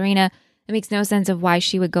student, Serena. It makes no sense of why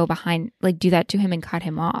she would go behind, like do that to him and cut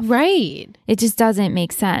him off. Right. It just doesn't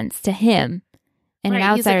make sense to him. and Right.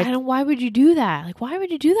 an He's like, outsider. why would you do that? Like, why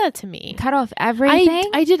would you do that to me? Cut off everything.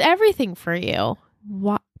 I did everything for you.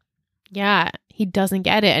 What? Yeah, he doesn't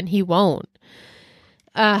get it, and he won't.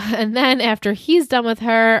 And then after he's done with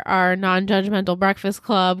her, our non-judgmental breakfast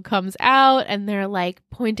club comes out, and they're like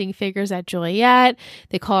pointing fingers at Juliet.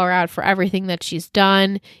 They call her out for everything that she's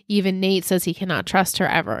done. Even Nate says he cannot trust her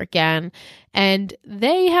ever again. And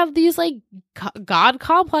they have these like God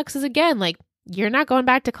complexes again. Like, you're not going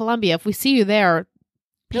back to Colombia. If we see you there,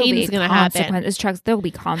 pain is going to happen. There'll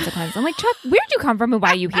be consequences. I'm like, Chuck, where'd you come from and why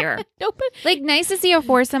are you here? No, but Like, nice to see a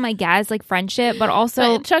foursome, I guess, like friendship, but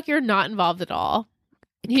also Chuck, you're not involved at all.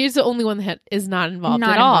 He's the only one that is not involved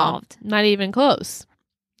Not at all. involved. Not even close.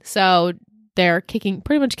 So they're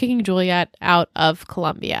pretty much kicking Juliet out of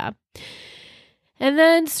Colombia. And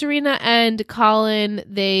then Serena and Colin,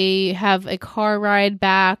 they have a car ride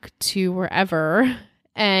back to wherever.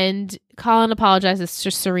 And Colin apologizes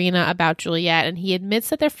to Serena about Juliet, and he admits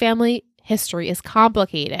that their family history is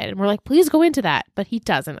complicated. And we're like, please go into that. But he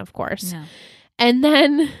doesn't, of course. no. And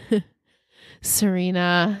then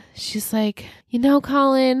Serena, she's like,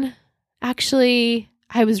 Colin, actually,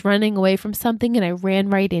 I was running away from something and I ran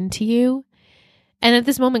right into you. And at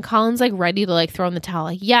this moment, Colin's like ready to like throw in the towel.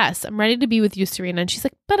 Like, yes, I'm ready to be with you, Serena. And she's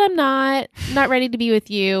like, but I'm not ready to be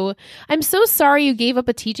with you. I'm so sorry you gave up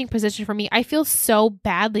a teaching position for me. I feel so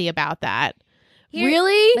badly about that.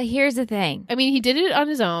 Really? But here's the thing. I mean, he did it on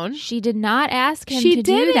his own. She did not ask him to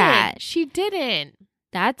do that. She didn't.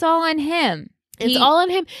 That's all on him. It's all on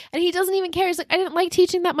him. And he doesn't even care. He's like, I didn't like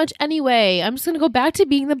teaching that much anyway. I'm just going to go back to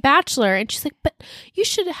being the bachelor. And she's like, but you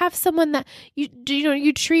should have someone that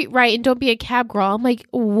you treat right and don't be a cab girl. I'm like,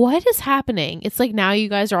 what is happening? It's like now you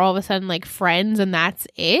guys are all of a sudden like friends and that's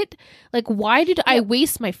it. Like, why did I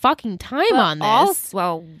waste my fucking time on this?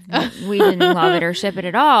 We didn't love it or ship it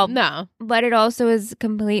at all. No. But it also is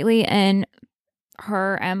completely in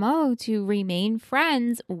her MO to remain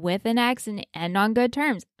friends with an ex and end on good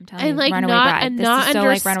terms. I'm telling And you, like Runaway not Bride. and This not is so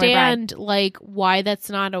like Runaway Bride. understand like why that's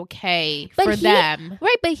not okay But for he- them.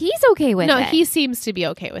 Right, but he's okay with it. No, he seems to be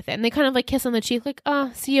okay with it. And they kind of like kiss on the cheek, like,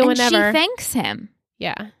 oh, see you and whenever. she thanks him.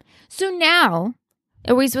 Yeah. So now,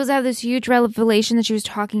 are we supposed to have this huge revelation that she was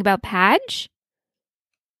talking about Padge?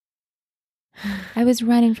 I was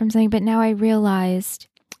running from something, but now I realized.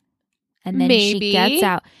 And then she Maybe. gets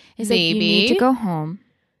out. It's like, you need to Maybe. go home.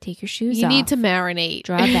 Take your shoes You off. need to marinate.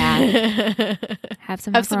 Draw back. Have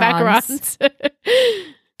some macarons.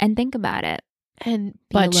 And think about it. And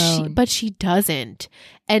Be alone. but she doesn't.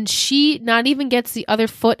 And she not even gets the other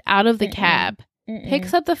foot out of the cab.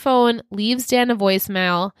 Picks up the phone, leaves Dan a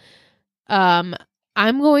voicemail.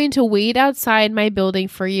 I'm going to wait outside my building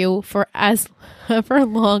for you for however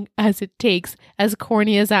long as it takes, as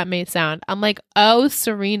corny as that may sound. I'm like, oh,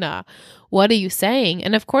 Serena, what are you saying?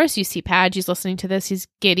 And of course you see Padge, he's listening to this, he's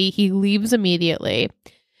giddy, he leaves immediately.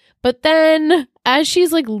 But then as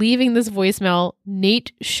she's like leaving this voicemail,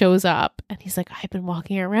 Nate shows up and he's like, I've been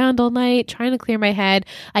walking around all night trying to clear my head.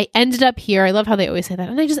 I ended up here. I love how they always say that.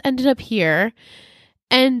 And I just ended up here.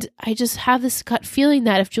 And I just have this gut feeling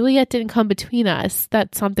that if Juliet didn't come between us,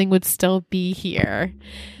 that something would still be here.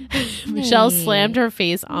 Michelle slammed her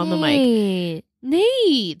face on the mic.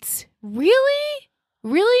 Nate, really?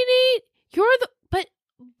 Really, Nate? You're the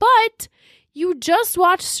but you just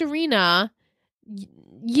watched Serena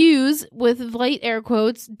use, with light air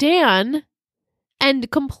quotes, Dan, and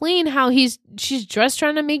complain how she's just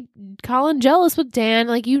trying to make Colin jealous with Dan.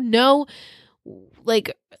 Like,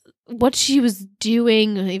 like what she was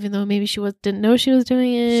doing, even though maybe she didn't know she was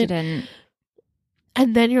doing it. She didn't.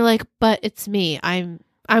 And then you're like, but it's me. I'm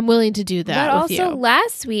willing to do that. But with also you.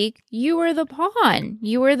 last week, you were the pawn.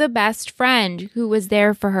 You were the best friend who was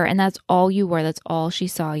there for her. And that's all you were. That's all she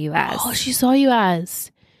saw you as. All she saw you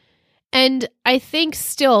as. And I think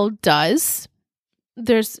still does.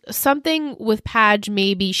 There's something with Padge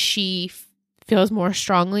maybe she feels more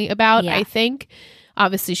strongly about, Yeah. I think.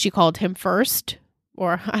 Obviously, she called him first.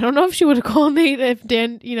 Or I don't know if she would have called Nate if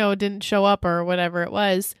Dan, didn't show up or whatever it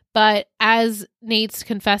was. But as Nate's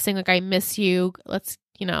confessing, like, I miss you. Let's,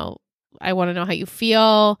 I want to know how you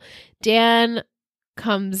feel. Dan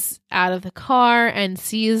comes out of the car and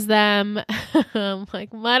sees them. I'm like,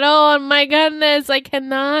 oh my goodness, I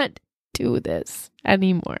cannot do this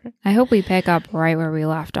anymore. I hope we pick up right where we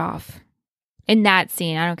left off. In that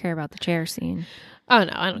scene. I don't care about the chair scene. Oh,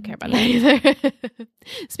 no, I don't care about that either.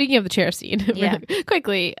 Speaking of the chair scene, really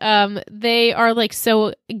quickly, they are like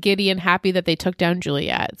so giddy and happy that they took down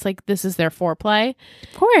Juliet. It's like this is their foreplay.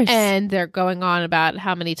 Of course. And they're going on about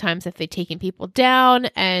how many times have they taken people down,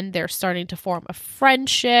 and they're starting to form a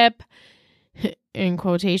friendship. in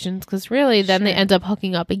quotations, because really then they Sure. end up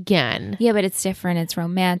hooking up again. Yeah, but it's different. It's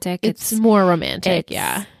romantic. It's more romantic, it's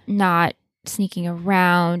yeah. not sneaking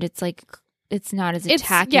around. It's like, it's not as It's-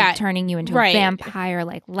 attacking, yeah, turning you into right. a vampire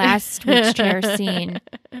like last week's chair scene.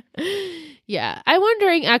 Yeah. I'm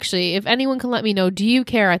wondering, actually, if anyone can let me know, do you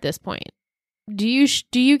care at this point? Do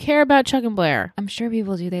you care about Chuck and Blair? I'm sure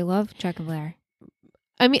people do. They love Chuck and Blair.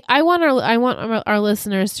 I mean, I want our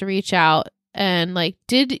listeners to reach out and like,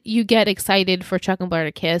 did you get excited for Chuck and Blair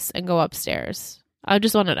to kiss and go upstairs? I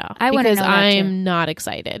just want to know. I wanna know because that too. I'm not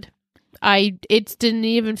excited. It didn't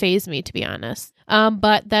even faze me, to be honest.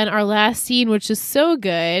 But then our last scene, which is so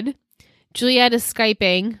good, Juliet is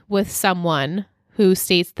Skyping with someone who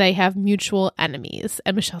states they have mutual enemies.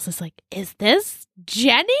 And Michelle's just like, is this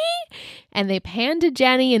Jenny? And they pan to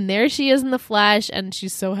Jenny, and there she is in the flesh, and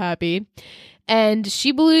she's so happy. And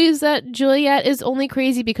she believes that Juliet is only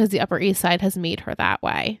crazy because the Upper East Side has made her that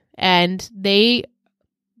way. And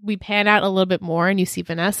we pan out a little bit more, and you see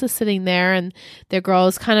Vanessa sitting there, and their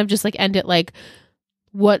girls kind of just like end it like,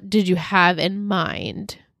 what did you have in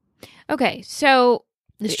mind? Okay, so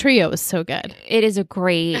This trio is so good. it is a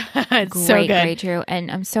great, It's great, so good. great trio. And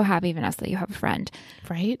I'm so happy, Vanessa, that you have a friend.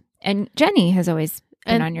 Right? And Jenny has always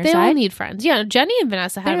been And on your they all side. need friends. Yeah, Jenny and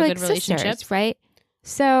Vanessa have They're a like good relationship. sisters, right?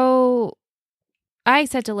 So I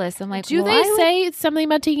said to Liz, I'm like, Do well, they I would- say something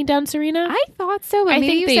about taking down Serena? I thought so, but I maybe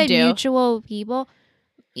think you they said do. mutual people.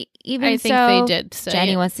 Even I think so, they did say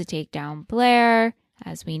Jenny it. wants to take down Blair,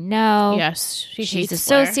 as we know. Yes, she She's hates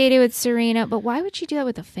Blair. associated with Serena, but why would she do that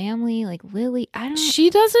with a family like Lily? I don't. She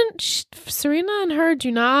doesn't. Serena and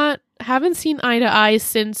her haven't seen eye to eye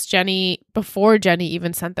since before Jenny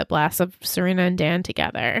even sent the blast of Serena and Dan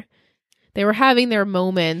together. They were having their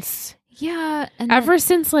moments Yeah, and ever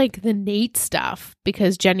since like the Nate stuff,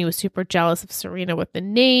 because Jenny was super jealous of Serena with the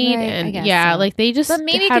Nate, Right, I and guess yeah, so. like they just. but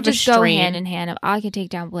maybe it have could a just go strain. hand in hand. Of I can take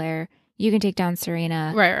down Blair, you can take down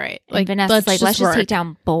Serena, Right. And Vanessa's like, let's just work. take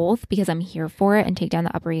down both because I'm here for it, and take down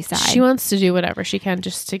the Upper East Side. She wants to do whatever she can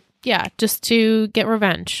just to get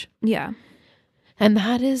revenge. Yeah. And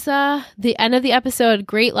that is the end of the episode.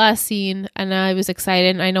 Great last scene. And I was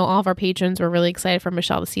excited. I know all of our patrons were really excited for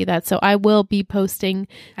Michelle to see that. So I will be posting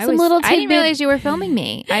I some little I didn't tidbit, realize you were filming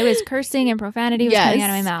me. I was cursing and profanity was coming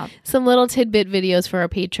out of my mouth. some little tidbit videos for our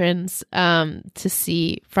patrons to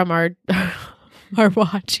see from our our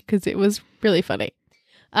watch, because it was really funny.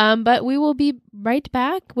 But we will be right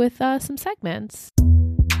back with some segments.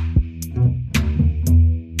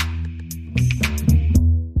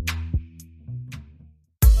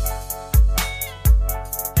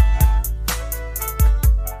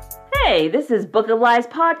 Hey, this is Book of Lies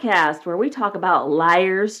podcast, where we talk about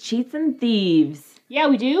liars, cheats, and thieves. Yeah,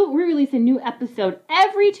 we do. We release a new episode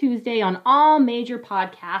every Tuesday on all major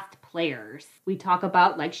podcast players. We talk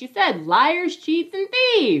about, like she said, liars, cheats, and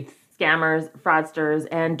thieves. Scammers, fraudsters,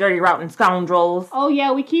 and dirty, rotten scoundrels. Oh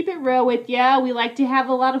yeah, we keep it real with ya. We like to have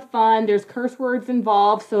a lot of fun. There's curse words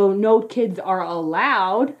involved, so no kids are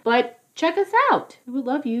allowed. But check us out. We would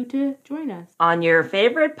love you to join us. On your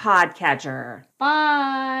favorite podcatcher.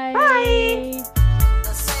 Bye. Bye.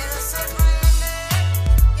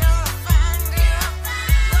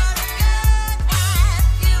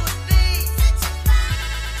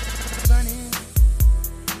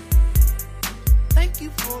 Thank you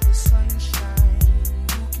for the sunshine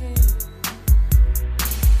you gave.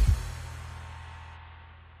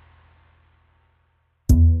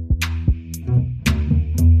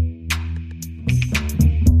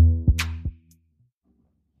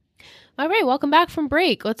 All right, welcome back from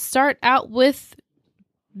break. Let's start out with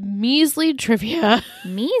measly trivia.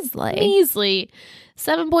 Measly. Measly.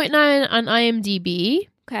 7.9 on IMDb.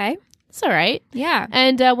 Okay. It's all right. Yeah.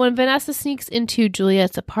 And when Vanessa sneaks into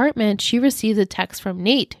Juliet's apartment, she receives a text from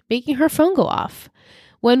Nate, making her phone go off.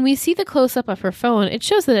 When we see the close-up of her phone, it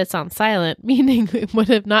shows that it's on silent, meaning it would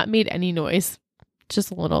have not made any noise.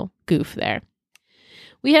 Just a little goof there.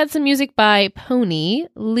 We had some music by Pony,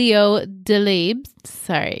 Leo Delabes.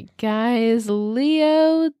 Sorry, guys.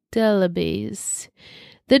 Leo Delabes.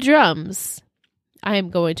 The drums. I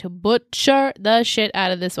am going to butcher the shit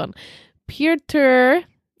out of this one. Piotr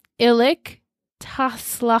Ilik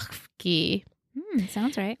Taslavsky.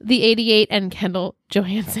 Sounds right. The 88 and Kendall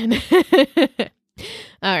Johansson.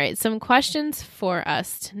 All right, some questions for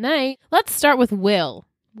us tonight. Let's start with Will.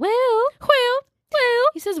 Will.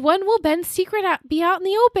 He says, when will Ben's secret be out in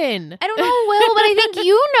the open? I don't know, Will, but I think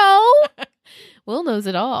you know. Will knows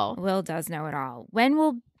it all. Will does know it all. When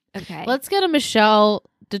will... Okay. Let's get a Michelle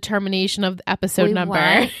determination of the episode We number.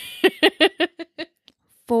 want-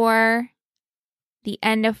 For the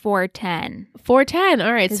end of 410. 410.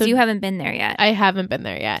 All right. Because So you haven't been there yet. I haven't been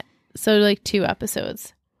there yet. So like 2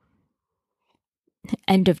 episodes.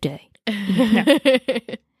 End of day.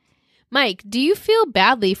 Mike, do you feel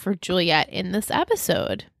badly for Juliet in this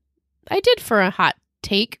episode? I did for a hot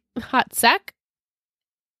sec.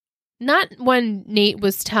 Not when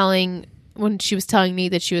when she was telling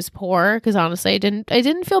Nate that she was poor, because honestly, I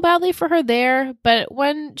didn't feel badly for her there. But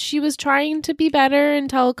when she was trying to be better and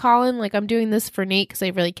tell Colin, like, I'm doing this for Nate because I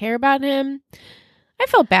really care about him, I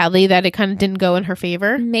felt badly that it kind of didn't go in her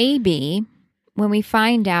favor. Maybe when we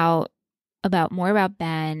find out more about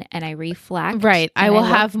Ben and I reflect. Right. I will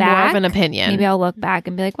have more of an opinion. Maybe I'll look back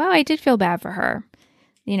and be like, wow, I did feel bad for her.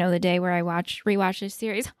 You know, the day where I rewatched this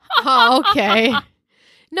series. Oh, okay.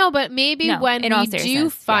 No, but maybe when in all we do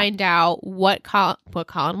seriousness, find out what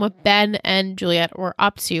Ben and Juliet were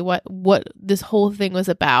up to, what this whole thing was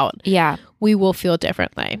about, Yeah. we will feel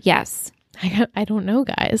differently. Yes. I don't know,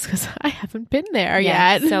 guys, because I haven't been there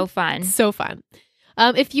Yeah, yet. so fun. So fun.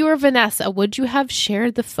 If you were Vanessa, would you have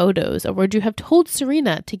shared the photos, or would you have told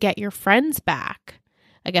Serena to get your friends back?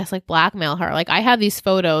 I guess like blackmail her. Like, I have these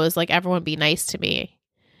photos, like, everyone be nice to me,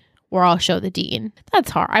 or I'll show the dean. That's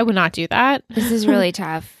hard. I would not do that. This is really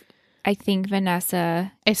tough. I think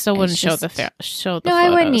Vanessa. I still wouldn't show the No, photos. I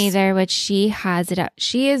wouldn't either. But she has it up.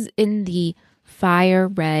 She is in the fire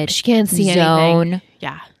red She can't see zone anything.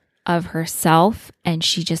 Yeah. of herself, and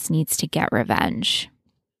she just needs to get revenge.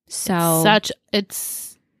 So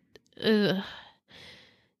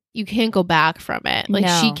you can't go back from it. Like,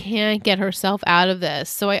 No. she can't get herself out of this.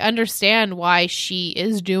 So I understand why she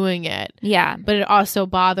is doing it. yeah, But it also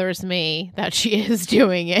bothers me that she is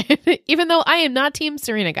doing it. Even though I am not Team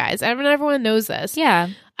Serena, guys. Everyone knows this. yeah.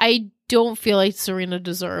 I don't feel like Serena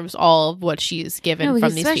deserves all of what she's given No, from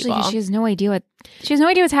because these especially people. 'cause she has no idea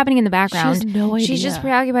what's happening in the background. She has no idea. She's just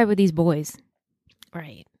preoccupied with these boys.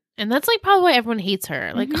 Right. And that's like probably why everyone hates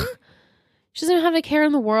her. Like, she doesn't even have a care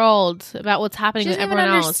in the world about what's happening She with doesn't even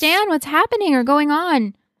everyone else. understand what's happening or going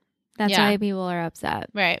on. That's Yeah. why people are upset.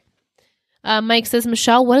 Right. Mike says,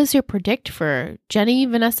 Michelle, what is your predict for Jenny,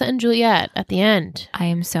 Vanessa, and Juliet at the end? I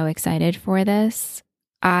am so excited for this.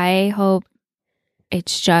 I hope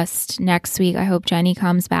it's just next week. I hope Jenny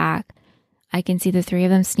comes back. I can see the 3 of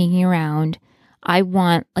them sneaking around. I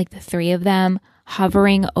want like the 3 of them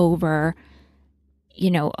hovering over,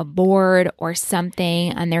 a board or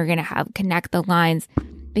something, and they're going to connect the lines.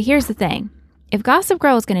 But here's the thing. If Gossip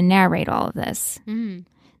Girl is going to narrate all of this, then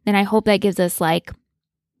I hope that gives us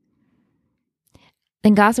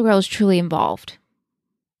then Gossip Girl is truly involved.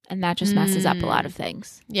 And that just messes up a lot of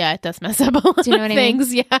things. Yeah, it does mess up a lot Do you know of what I mean?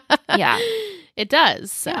 things. Yeah. Yeah. It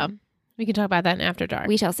does. So Yeah. we can talk about that in After Dark.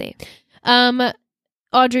 We shall see.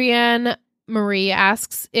 Audrienne Marie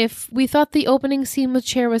asks if we thought the opening scene with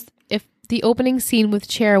Cher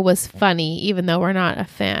was funny, even though we're not a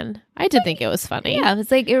fan. I did think it was funny. Yeah,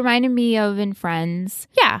 it reminded me of in Friends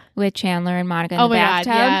Yeah. with Chandler and Monica in Oh the my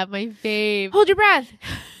bathtub. God. Yeah, my fave. Hold your breath.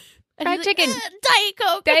 And Fried he's like, chicken. Diet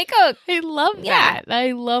Coke. Diet Coke. I love Yeah. that.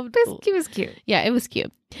 I loved It was cute. Yeah, it was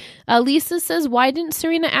cute. Lisa says, why didn't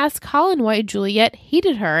Serena ask Colin why Juliet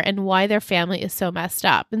hated her and why their family is so messed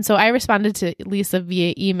up? And so I responded to Lisa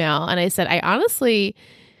via email, and I said,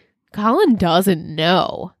 Colin doesn't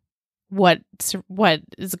know what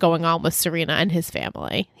is going on with Serena and his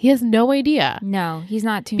family. He has no idea. No, he's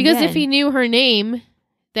not tuned Because in. if he knew her name,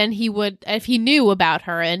 then he would, if he knew about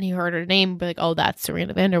her and he heard her name, be like, oh, that's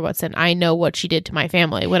Serena Vanderwoodson. I know what she did to my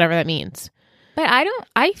family, whatever that means. But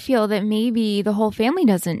I feel that maybe the whole family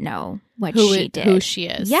doesn't know what she did. Who she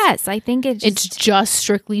is. Yes, I think It's just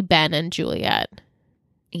strictly Ben and Juliet.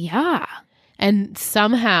 Yeah. And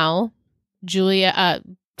somehow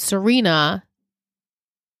Serena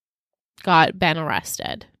got Ben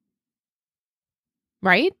arrested.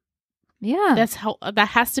 Right? Yeah. That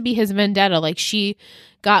has to be his vendetta. Like, she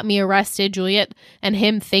got me arrested, Juliet and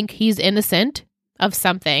him think he's innocent of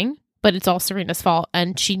something, but it's all Serena's fault,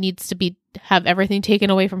 and she needs to have everything taken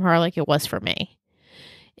away from her like it was for me.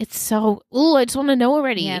 It's so, I just want to know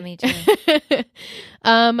already. Yeah, me too.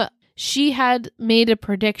 She had made a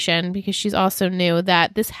prediction, because she's also new,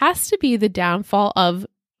 that this has to be the downfall of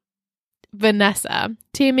Vanessa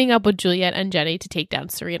teaming up with Juliet and Jenny to take down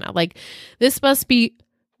Serena. Like, this must be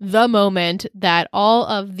the moment that all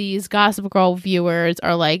of these Gossip Girl viewers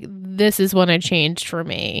are like, this is when it changed for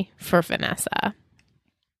me for Vanessa.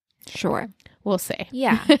 Sure. We'll see.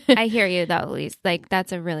 Yeah. I hear you though, Elise.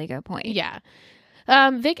 That's a really good point. Yeah.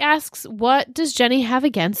 Vic asks, what does Jenny have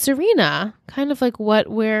against Serena? Kind of like what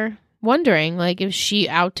we're wondering. Like, is she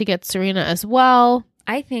out to get Serena as well?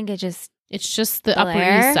 I think it's just the Blair.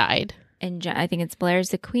 Upper East Side. And I think it's Blair's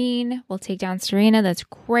the queen. We'll take down Serena. That's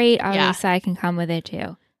great. Yeah. Elisa can come with it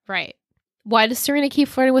too. Right. Why does Serena keep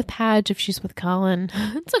flirting with Padge if she's with Colin?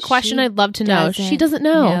 It's a question She I'd love to know. She doesn't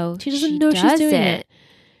know. know. She doesn't She know she's doing doesn't. it.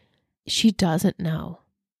 She doesn't know.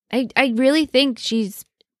 I really think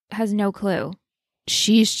has no clue.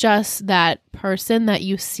 She's just that person that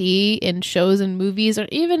you see in shows and movies, or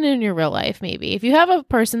even in your real life, maybe. If you have a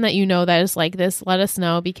person that you know that is like this, let us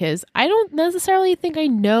know, because I don't necessarily think I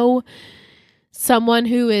know someone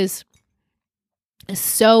who is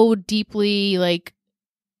so deeply like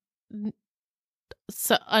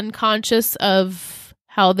so unconscious of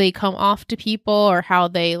how they come off to people or how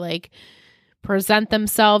they like present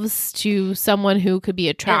themselves to someone who could be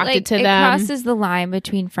attracted to it them. crosses the line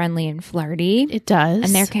between friendly and flirty. It does.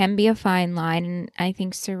 And there can be a fine line. And I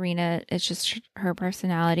think Serena, it's just her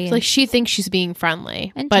personality. It's like she thinks she's being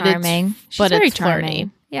friendly, and but charming. It's, but very it's flirty.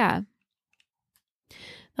 charming. Yeah.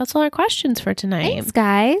 That's all our questions for tonight. Thanks,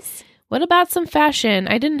 guys. What about some fashion?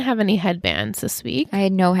 I didn't have any headbands this week. I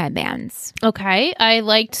had no headbands. Okay. I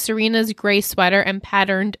liked Serena's gray sweater and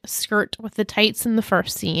patterned skirt with the tights in the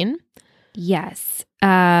first scene. Yes.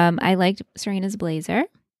 I liked Serena's blazer.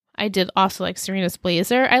 I did also like Serena's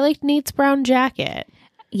blazer. I liked Nate's brown jacket.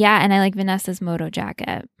 Yeah, and I like Vanessa's moto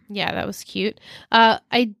jacket. Yeah, that was cute.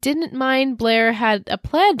 I didn't mind Blair had a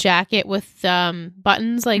plaid jacket with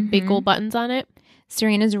buttons, like big gold buttons on it.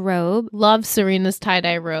 Serena's robe. Love Serena's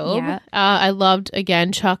tie-dye robe. Yeah. I loved,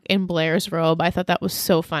 again, Chuck and Blair's robe. I thought that was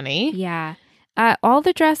so funny. Yeah. All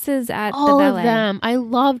the dresses at All the of ballet. them. I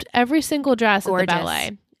loved every single dress Gorgeous. at the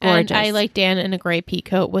ballet. Gorgeous. And I like Dan in a gray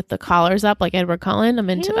peacoat with the collars up like Edward Cullen. I'm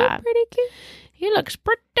into that. Pretty cute. He looks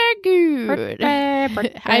pretty good.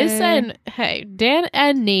 I said, hey, Dan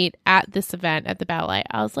and Nate at this event at the ballet,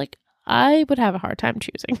 I was like, I would have a hard time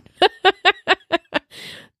choosing.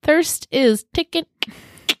 Thirst is ticking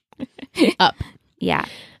up. Yeah.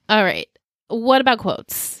 All right. What about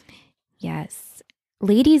quotes? Yes.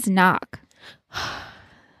 Ladies knock.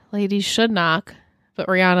 Ladies should knock, but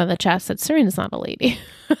Rihanna in the chat said Serena's not a lady.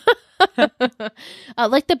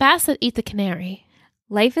 Like the bass that ate the canary.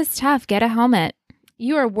 Life is tough. Get a helmet.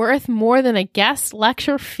 You are worth more than a guest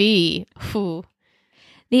lecture fee. Ooh.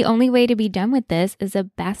 The only way to be done with this is a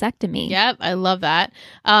bassectomy. Yep, I love that.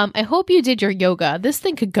 I hope you did your yoga. This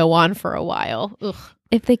thing could go on for a while. Ugh.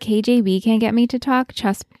 If the KJB can't get me to talk,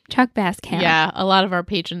 Chuck Bass can. Yeah, a lot of our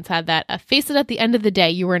patrons had that. Face it, at the end of the day,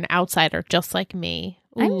 you were an outsider just like me.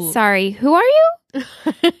 Ooh. I'm sorry. Who are you?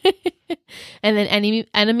 And then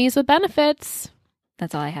enemies with benefits.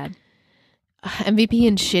 That's all I had. MVP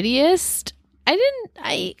and shittiest.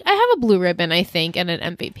 I have a blue ribbon, I think, and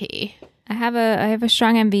an MVP. I have a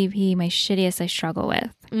strong MVP. My shittiest I struggle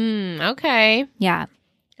with. Okay. Yeah.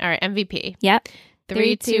 All right, MVP. Yep.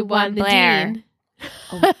 3, 2, 1, the Blair. Dean.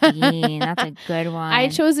 Oh, Dean. That's a good one. I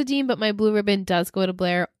chose a Dean, but my blue ribbon does go to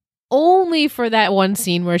Blair only for that one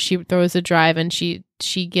scene where she throws a drive and she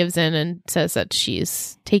gives in and says that she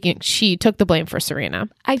took the blame for Serena.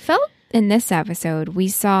 I felt in this episode we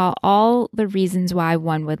saw all the reasons why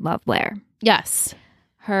one would love Blair. Yes.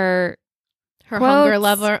 Her hunger quotes.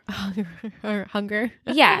 level, her hunger.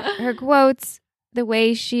 Yeah, her quotes, the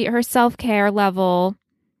way her self-care level,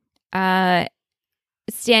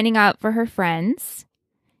 standing up for her friends.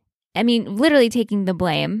 I mean, literally taking the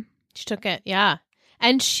blame. She took it, yeah.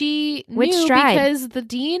 And she Which knew stride? because the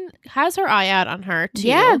Dean has her eye out on her too.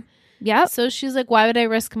 Yeah. Yep. So she's like, why would I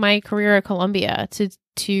risk my career at Columbia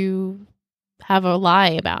to have a lie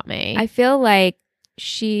about me? I feel like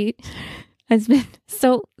she has been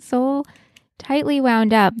so tightly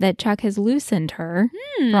wound up that Chuck has loosened her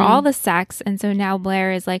for all the sex. And so now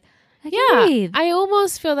Blair is like, I can breathe. I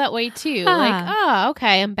almost feel that way too. Huh. Like, oh,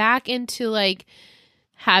 okay, I'm back into like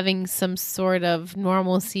having some sort of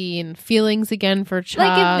normalcy and feelings again for Chuck.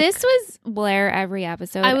 Like if this was Blair every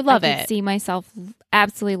episode, I would love I could it. see myself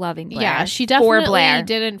absolutely loving Blair. Yeah, she for definitely Blair.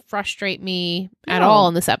 didn't frustrate me at No. all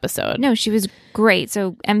in this episode. No, she was great.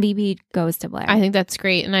 So MVP goes to Blair. I think that's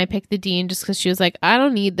great. And I picked the Dean just because she was like, I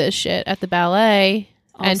don't need this shit at the ballet.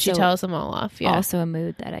 And she Also- tells them all off. Yeah. Also a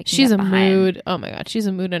mood that I can She's get a behind. mood. Oh my God. She's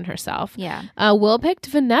a mood in herself. Yeah. Will picked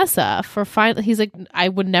Vanessa for finally. He's like, I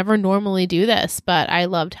would never normally do this, but I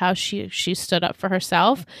loved how she stood up for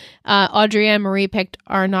herself. Audrey and Marie picked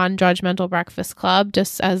our non-judgmental breakfast club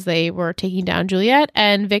just as they were taking down Juliet.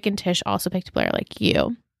 And Vic and Tish also picked Blair like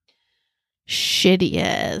you.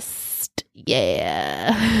 Shittiest.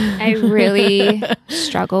 Yeah. I really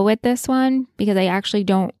struggle with this one because I actually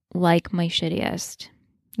don't like my shittiest.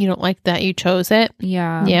 You don't like that you chose it?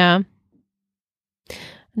 Yeah. Yeah.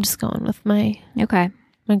 I'm just going with my Okay.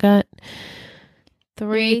 gut.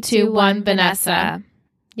 3, 2, 1, Vanessa.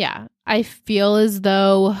 Yeah. I feel as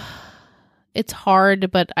though it's hard,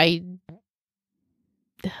 but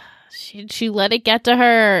She let it get to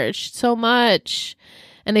her so much.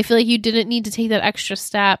 And I feel like you didn't need to take that extra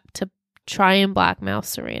step to try and blackmail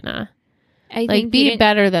Serena. Be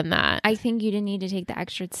better than that. I think you didn't need to take the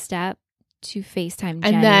extra step to FaceTime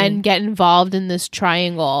Jenny. And then get involved in this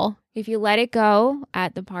triangle. If you let it go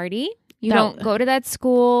at the party, you don't go to that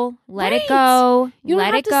school, let it go. You don't let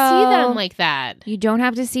have it to go. see them like that. You don't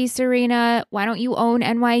have to see Serena. Why don't you own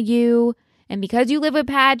NYU? And because you live with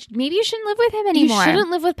Padge, maybe you shouldn't live with him anymore. You shouldn't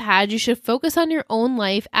live with Padge. You should focus on your own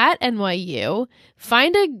life at NYU.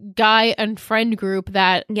 Find a guy and friend group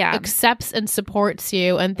that accepts and supports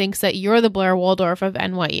you and thinks that you're the Blair Waldorf of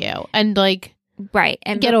NYU. And right.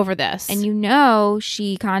 And get over this. And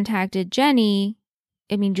she contacted Jenny.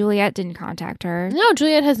 I mean, Juliet didn't contact her. No,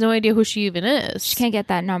 Juliet has no idea who she even is. She can't get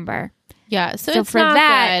that number. Yeah, so it's for not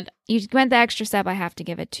that, good. You went the extra step. I have to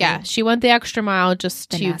give it to. Yeah, she went the extra mile just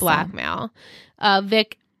Vanessa. to blackmail.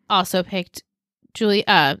 Vic also picked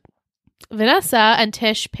Vanessa, and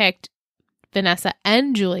Tish picked Vanessa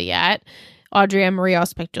and Juliet. Audrey and Marie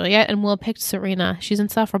also picked Juliet, and Will picked Serena. She's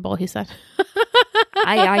insufferable, he said.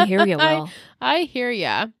 I hear you, Will. I hear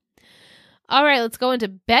ya. All right, let's go into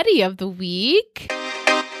Betty of the week.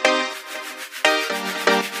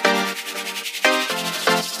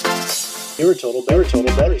 You're a total Betty. You're a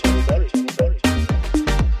total Betty.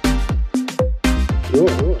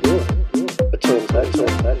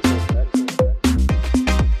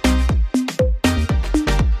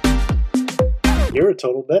 You're a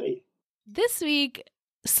total Betty. This week,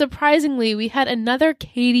 surprisingly, we had another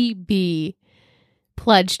Katie B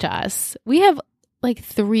pledge to us. We have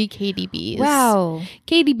 3 Katie Bs. Wow.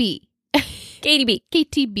 Katie B. Katie B.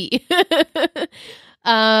 KTB.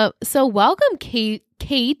 So welcome,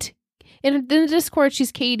 Kate. In the Discord,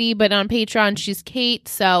 she's Katie, but on Patreon, she's Kate.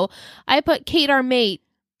 So I put Kate, our mate.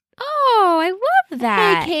 Oh, I love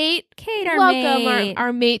that. Hey, Kate. Kate, our welcome, mate.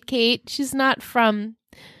 Our mate, Kate. She's not from,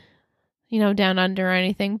 down under or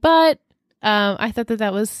anything, but I thought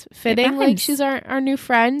that was fitting. Nice. She's our new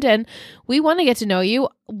friend, and we want to get to know you.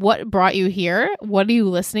 What brought you here? What are you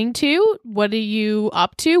listening to? What are you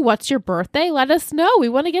up to? What's your birthday? Let us know. We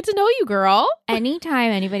want to get to know you, girl.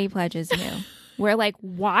 Anytime anybody pledges you, we're like,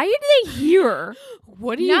 why are they here?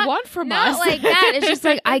 What do you want from us? Not like that. It's just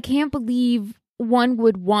I can't believe one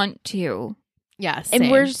would want to. Yes. And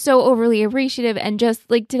we're so overly appreciative. And just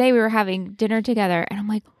today we were having dinner together and I'm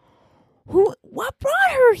like, what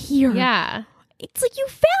brought her here? Yeah. It's like you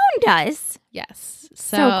found us. Yes.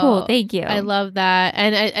 So cool. Thank you. I love that.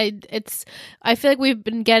 And I feel like we've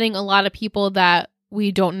been getting a lot of people that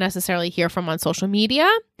we don't necessarily hear from on social media.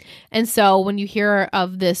 And so when you hear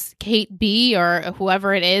of this Kate B or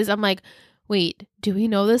whoever it is, I'm like, wait, do we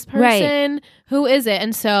know this person? Right. Who is it?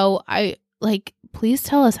 And so please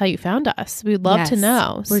tell us how you found us. We'd love to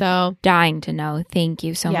know. We're dying to know. Thank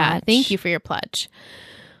you so much. Thank you for your pledge.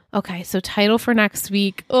 Okay, so title for next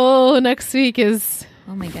week. Oh, next week is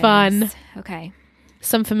fun. Okay.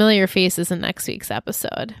 Some familiar faces in next week's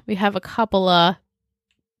episode. We have a couple of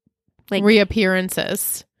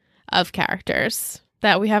reappearances of characters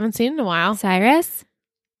that we haven't seen in a while. Cyrus?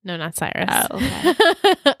 No, not Cyrus. Oh,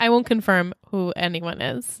 okay. I won't confirm who anyone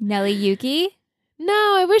is. Nelly Yuki? No,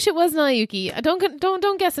 I wish it was Nelly Yuki.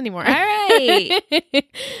 Don't guess anymore. All right. All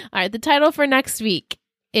right, the title for next week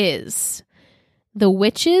is The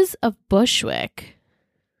Witches of Bushwick.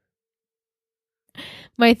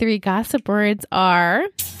 My 3 gossip words are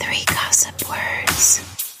 3 gossip words.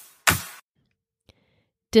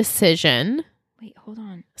 Decision. Wait, hold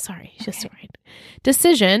on. Sorry, just right.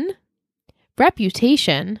 Decision,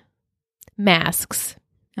 reputation, masks.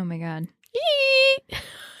 Oh my God.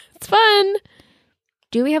 It's fun.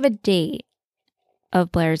 Do we have a date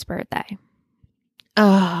of Blair's birthday?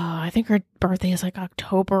 Oh, I think her birthday is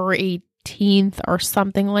October 18th or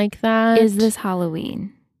something like that. Is this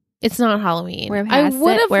Halloween? It's not Halloween. I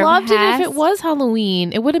would have loved it if it was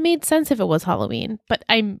Halloween. It would have made sense if it was Halloween, but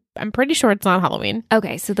I'm pretty sure it's not Halloween.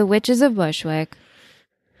 Okay, so the Witches of Bushwick.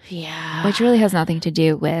 Yeah. Which really has nothing to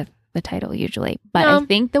do with the title usually. But I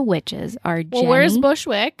think the witches are Jenny. Well, where's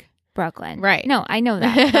Bushwick? Brooklyn. Right. No, I know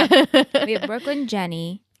that. We have Brooklyn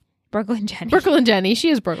Jenny. Brooklyn Jenny. She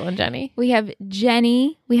is Brooklyn Jenny. We have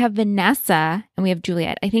Jenny. We have Vanessa. And we have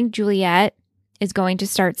Juliet. I think Juliet is going to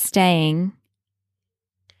start staying.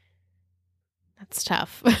 That's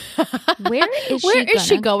tough. Where is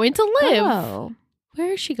she going to live? Go?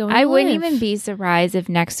 Where is she going to I live? wouldn't even be surprised if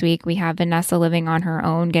next week we have Vanessa living on her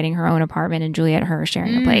own, getting her own apartment, and Juliet her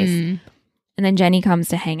sharing a place. And then Jenny comes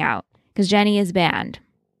to hang out because Jenny is banned.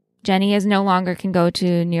 Jenny is no longer can go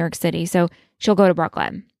to New York City, so she'll go to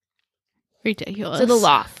Brooklyn. Ridiculous. So the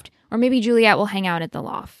loft. Or maybe Juliet will hang out at the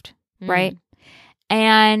loft, right?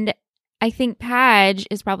 And I think Padge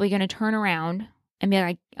is probably going to turn around and be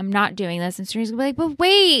like, I'm not doing this. And Serena's going to be like,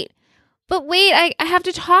 but wait, I have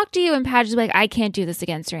to talk to you. And Padge is like, I can't do this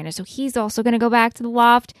again, Serena. So he's also going to go back to the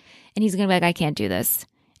loft and he's going to be like, I can't do this.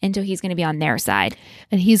 And so he's going to be on their side.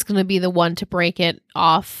 And he's going to be the one to break it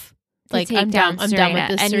off. Like, I'm done with this,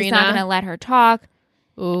 and Serena. He's not going to let her talk.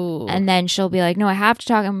 Ooh. And then she'll be like, no, I have to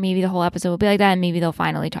talk. And maybe the whole episode will be like that. And maybe they'll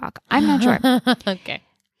finally talk. I'm not sure. Okay.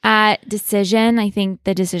 At decision, I think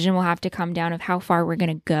the decision will have to come down of how far we're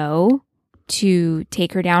going to go to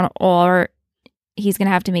take her down, or he's going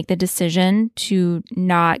to have to make the decision to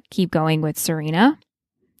not keep going with Serena.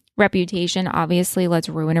 Reputation, obviously, let's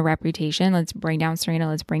ruin a reputation. Let's bring down Serena.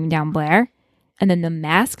 Let's bring down Blair. And then the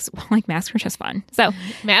masks, masks are just fun. So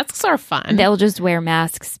masks are fun. They'll just wear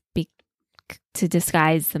masks to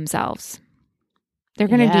disguise themselves. They're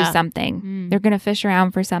going to do something. They're going to fish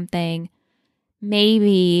around for something.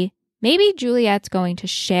 Maybe Juliet's going to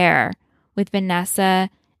share with Vanessa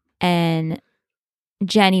and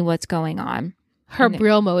Jenny what's going on. Her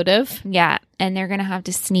real motive. Yeah. And they're going to have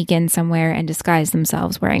to sneak in somewhere and disguise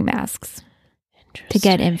themselves wearing masks to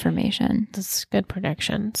get information. That's good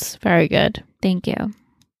predictions. Very good. Thank you.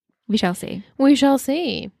 We shall see. We shall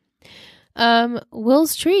see.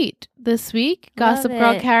 Will's treat this week. Gossip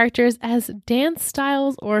Girl characters as dance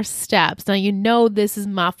styles or steps. Now, you know this is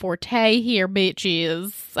my forte here,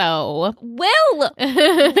 bitches. So, Will!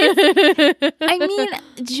 I mean,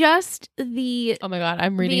 just the... Oh my God,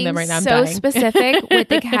 I'm reading them right now. I'm so dying. specific with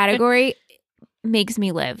the category makes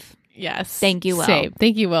me live. Yes. Thank you, Will. Same.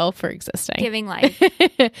 Thank you, Will, for existing. Giving life.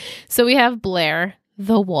 So we have Blair,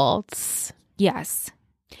 the waltz. Yes.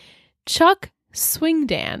 Chuck, swing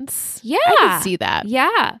dance. Yeah. I can see that.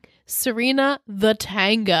 Yeah. Serena, the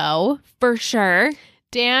tango. For sure.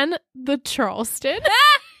 Dan, the Charleston.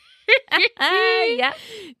 Yeah.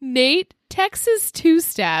 Nate, Texas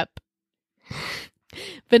two-step.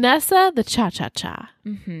 Vanessa, the cha-cha-cha.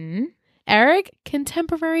 Mm-hmm. Eric,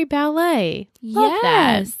 contemporary ballet. Love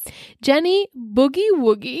that. Jenny, boogie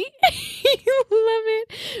woogie. Love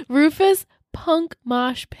it. Rufus, punk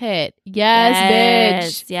mosh pit. Yes,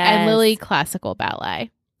 bitch. Yes. And Lily, classical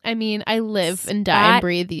ballet. I mean, I live and die and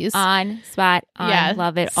breathe these. Spot on. Yeah,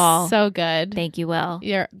 love it all. So good. Thank you, Will.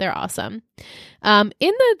 They're awesome. In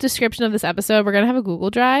the description of this episode, we're going to have a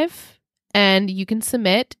Google Drive, and you can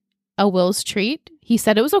submit a Will's treat. He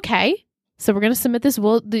said it was okay. So we're going to submit this.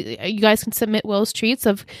 You guys can submit Will's treats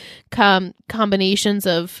of combinations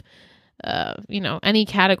of, any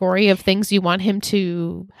category of things you want him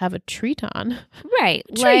to have a treat on. Right.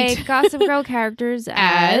 Treat. Like Gossip Girl characters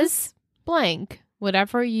as blank.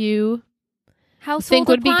 Whatever you household think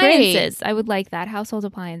would be appliances. great. I would like that. Household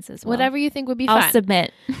appliances. Will. Whatever you think would be fun. I'll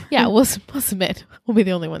submit. Yeah, we'll submit. We'll be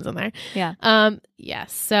the only ones on there. Yeah.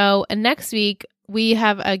 Yes. So next week we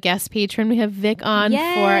have a guest patron. We have Vic on for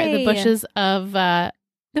the bushes of the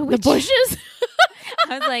bushes.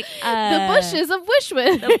 I was like, the bushes of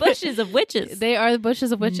Bushwick. The bushes of witches. They are the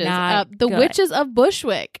bushes of witches. Not The good. witches of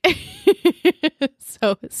Bushwick.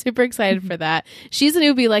 So super excited for that. She's a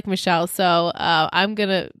newbie like Michelle, so I'm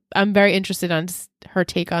very interested on her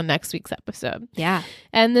take on next week's episode. Yeah.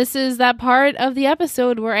 And this is that part of the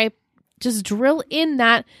episode where I just drill in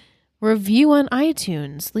that review on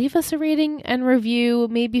iTunes. Leave us a rating and review.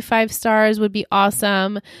 Maybe 5 stars would be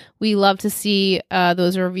awesome. We love to see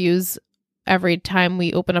those reviews every time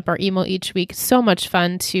we open up our email each week. So much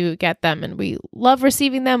fun to get them, and we love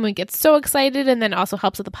receiving them. We get so excited, and then also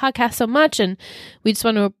helps with the podcast so much. And we just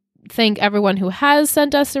want to thank everyone who has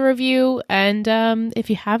sent us a review. And if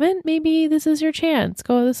you haven't, maybe this is your chance.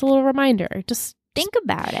 This is a little reminder. Just think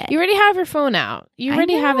about it. You already have your phone out. You I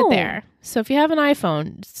already have it know. there. So if you have an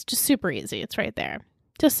iPhone, it's just super easy. It's right there.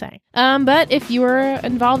 Just saying. But if you were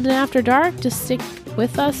involved in After Dark, just stick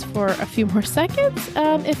with us for a few more seconds.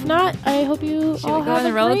 If not, I hope you Should all we go have on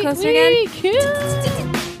the a roller great coaster week. again?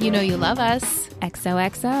 Yeah. You know you love us.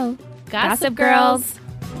 XOXO. Gossip Girls.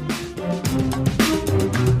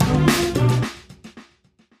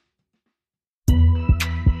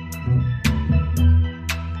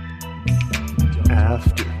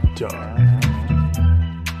 After Dark.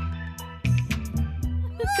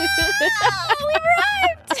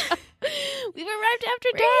 We've arrived after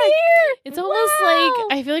dark. It's almost like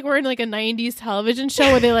I feel like we're in like a 90s television show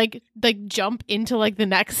where they like jump into like the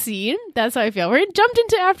next scene. That's how I feel. We're jumped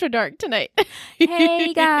into After Dark tonight.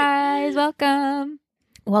 Hey guys, welcome.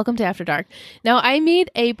 Welcome to After Dark. Now, I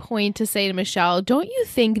made a point to say to Michelle, don't you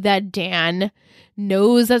think that Dan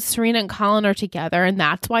knows that Serena and Colin are together and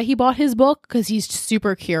that's why he bought his book? Because he's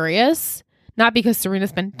super curious. Not because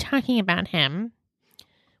Serena's been talking about him.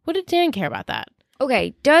 What did Dan care about that?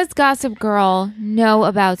 Okay, does Gossip Girl know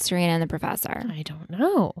about Serena and the professor? I don't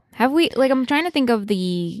know. Have we, like, I'm trying to think of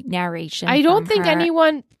the narration. I don't from think her.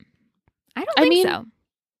 anyone I don't I think mean, so.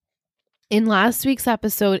 in last week's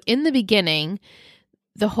episode, in the beginning,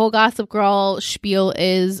 the whole Gossip Girl spiel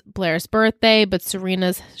is Blair's birthday, but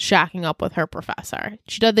Serena's shacking up with her professor.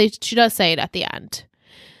 She does say it at the end.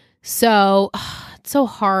 So it's so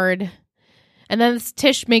hard. And then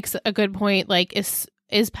Tish makes a good point. Like, is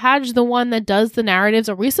Padge the one that does the narratives?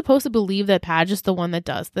 Are we supposed to believe that Padge is the one that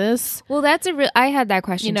does this? Well, that's I had that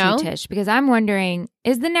question You know? too, Tish, because I'm wondering,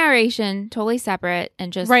 is the narration totally separate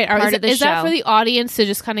and just Right. part of the is show? that for the audience to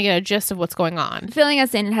just kind of get a gist of what's going on? Filling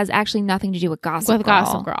us in, it has actually nothing to do with Gossip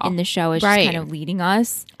Girl. In the show, it's Right. just kind of leading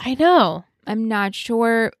us. I know. I'm not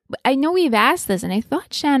sure. I know we've asked this, and I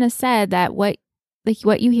thought Shanna said that what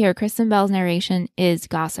you hear, Kristen Bell's narration, is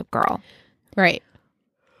Gossip Girl. Right.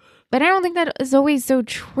 But I don't think that is always so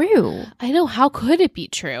true. I know. How could it be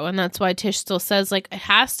true? And that's why Tish still says, like, it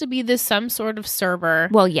has to be this some sort of server.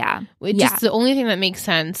 Well, yeah. It's yeah. just the only thing that makes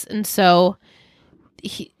sense. And so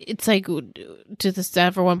it's like, does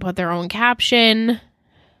everyone put their own caption?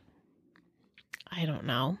 I don't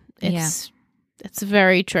know. It's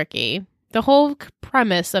very tricky. The whole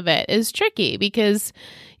premise of it is tricky because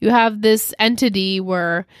you have this entity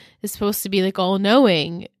where it's supposed to be like all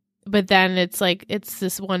knowing, but then it's like it's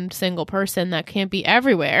this one single person that can't be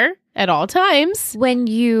everywhere at all times. When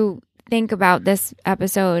you think about this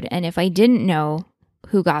episode, and if I didn't know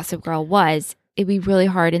who Gossip Girl was, it'd be really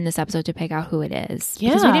hard in this episode to pick out who it is.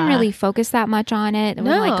 Because we didn't really focus that much on it. It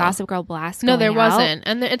wasn't like Gossip Girl Blast No, there going out. wasn't.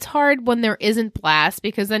 And it's hard when there isn't Blast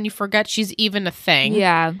because then you forget she's even a thing.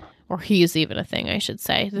 Yeah. Or he's even a thing, I should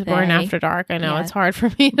say. They. We're in After Dark. I know Yeah. it's hard for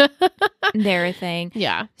me. They're a thing.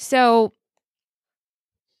 Yeah. So,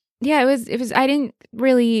 yeah, it was, I didn't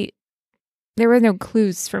really, there were no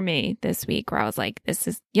clues for me this week where I was like, this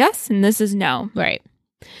is yes and this is no. Right.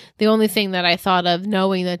 The only thing that I thought of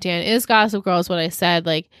knowing that Dan is Gossip Girl is what I said.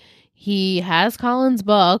 Like, he has Colin's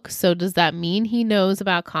book. So does that mean he knows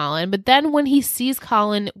about Colin? But then when he sees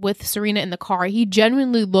Colin with Serena in the car, he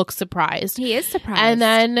genuinely looks surprised. He is surprised. And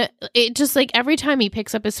then it just like every time he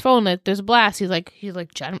picks up his phone, like, there's a blast. He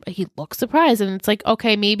looks surprised. And it's like,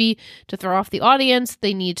 okay, maybe to throw off the audience,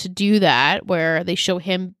 they need to do that where they show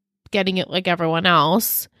him getting it like everyone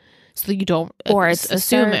else. So you don't or it's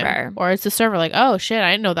assume the it. server. Or it's the server. Like, oh shit, I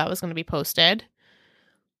didn't know that was going to be posted.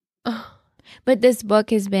 But this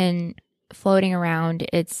book has been floating around.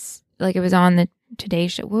 It's like it was on the Today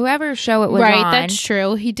Show, whoever show it was right, on. that's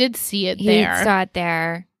true. He did see it He there. saw it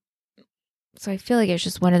there. So I feel like it's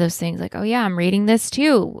just one of those things like, oh yeah, I'm reading this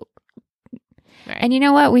too. Right. And you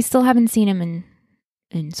know what? We still haven't seen him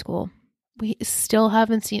in school. We still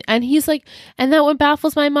haven't seen, and he's like, and that what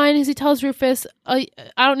baffles my mind is he tells Rufus, I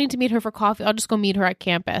don't need to meet her for coffee. I'll just go meet her at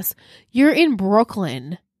campus. You're in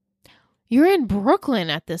Brooklyn. You're in Brooklyn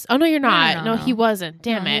at this. Oh no, you're not. No, he wasn't.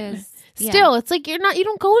 Damn it. Still, it's like you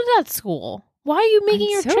don't go to that school. Why are you making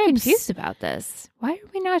your so trips? confused about this. Why are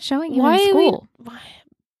we not showing him Why in are we- school?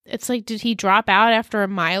 It's like, did he drop out after a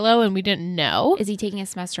Milo and we didn't know? Is he taking a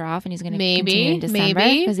semester off and he's going to Maybe, continue in December?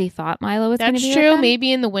 maybe. Because he thought Milo was going to That's be true. with him?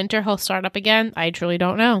 Maybe in the winter he'll start up again. I truly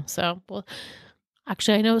don't know. So, well,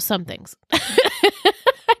 actually, I know some things. I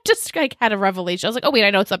just like had a revelation. I was like, oh wait, I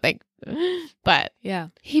know something. But Yeah.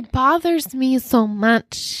 he bothers me so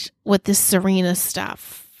much with this Serena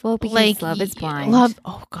stuff. Well, because Like, love is blind.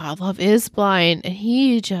 Love is blind, and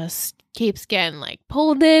he just keeps getting like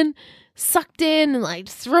pulled in, sucked in, and like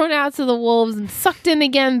thrown out to the wolves, and sucked in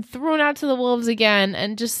again, thrown out to the wolves again,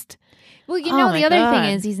 and just. Well, you Oh know, my the other God.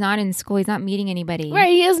 thing is he's not in school. He's not meeting anybody. Right,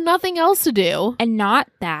 he has nothing else to do. And not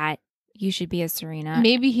that you should be a Serena.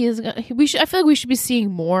 Maybe he is. We should. I feel like we should be seeing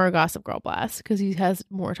more Gossip Girl Blast because he has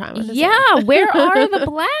more time. On his Yeah, hands. where are the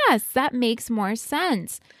blasts? That makes more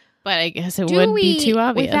sense. But I guess it would be too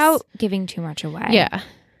obvious Without giving too much away. Yeah.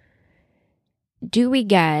 Do we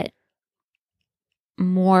get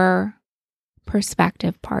more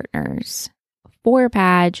prospective partners for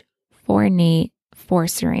Padge, for Nate, for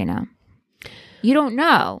Serena? You don't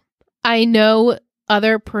know. I know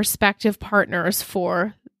other prospective partners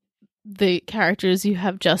for the characters you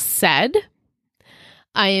have just said.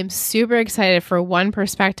 I am super excited for one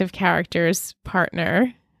prospective character's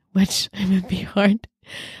partner, which it would be hard.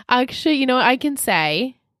 Actually, you know what I can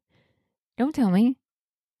say? Don't tell me.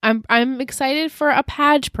 I'm excited for a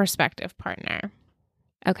Padge perspective partner.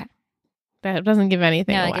 Okay. That doesn't give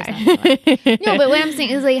anything No, away. it gives nothing No, but what I'm saying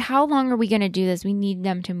is, like, how long are we going to do this? We need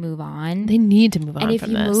them to move on. They need to move on And if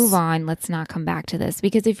from you this. move on, let's not come back to this.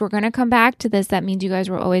 Because if we're going to come back to this, that means you guys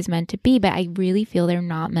were always meant to be. But I really feel they're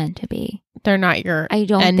not meant to be. they're not your I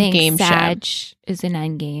don't end think game Sag ship. is an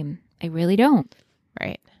end game. I really don't.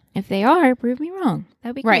 Right. If they are, prove me wrong.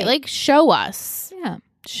 That'd be great. Right. Like, show us. yeah.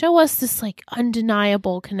 Show us this, like,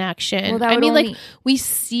 undeniable connection. Well, that I would mean, only- like, we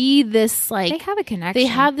see this, like... They have a connection. They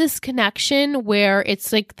have this connection where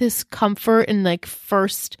it's, like, this comfort and, like,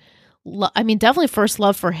 first... I mean, definitely first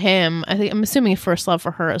love for him. I'm assuming first love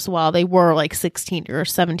for her as well. They were, like, 16 or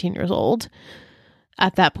 17 years old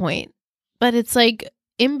at that point. But it's, like,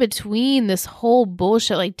 in between this whole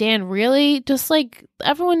bullshit, like, Dan, really? Just, like,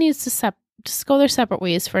 everyone needs to just go their separate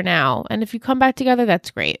ways for now. And if you come back together, that's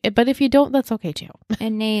great. But if you don't, that's okay too.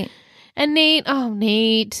 And Nate.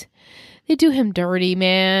 Nate. They do him dirty,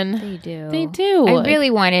 man. They do. They do. I really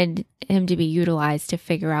wanted him to be utilized to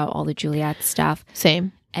figure out all the Juliet stuff.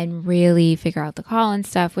 Same. And really figure out the Colin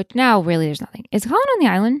stuff, which now really there's nothing. Is Colin on the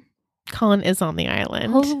island? Colin is on the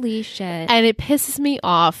island. Holy shit. And it pisses me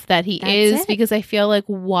off that he That's is it. because I feel like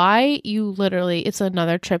why you literally, it's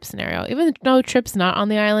another Trip scenario. Even though Trip's not on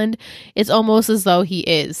the island, it's almost as though he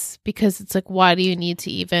is because it's like, why do you need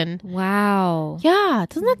to even... Wow. Yeah,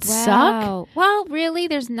 doesn't that suck? Wow. Well, really,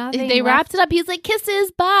 there's nothing They left. wrapped it up. He's like,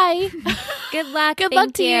 kisses, bye. Good luck. Good Thank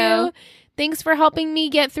luck to you. Thanks for helping me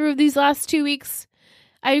get through these last 2 weeks.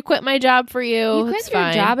 I quit my job for you. You quit It's your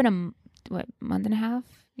fine. job in a month and a half?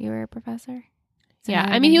 You were a professor? Yeah,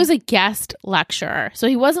 I mean, he was a guest lecturer. So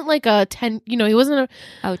he wasn't like he wasn't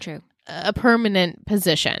Oh, true. a permanent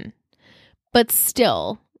position. But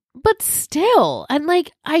still. And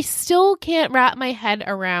like, I still can't wrap my head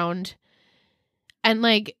around. And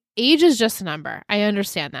like, age is just a number. I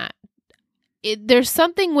understand that. There's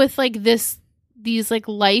something with like these like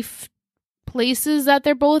life places that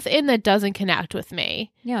they're both in that doesn't connect with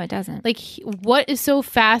me. No, it doesn't. Like, what is so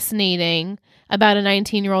fascinating about a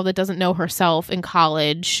 19-year-old that doesn't know herself in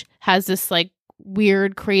college, has this like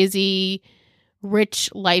weird, crazy, rich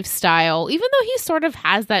lifestyle, even though he sort of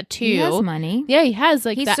has that too. He has money. Yeah, he has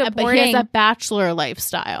like He's that, but he supporting- has that bachelor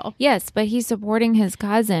lifestyle, Yes, but he's supporting his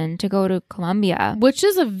cousin to go to Columbia. which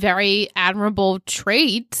is a very admirable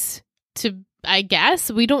trait to, I guess.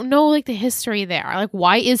 We don't know like the history there. Like,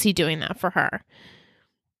 why is he doing that for her?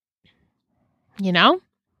 You know?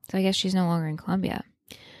 So I guess she's no longer in Columbia.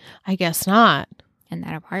 I guess not. And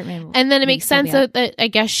that apartment. And then it would makes still sense be up. that I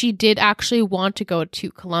guess she did actually want to go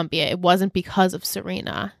to Columbia. It wasn't because of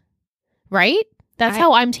Serena, right? That's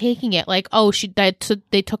how I'm taking it. Like, oh, they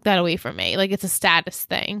took that away from me. Like, it's a status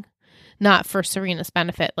thing, not for Serena's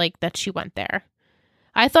benefit. Like, that she went there.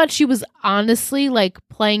 I thought she was honestly like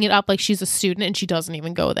playing it up like she's a student and she doesn't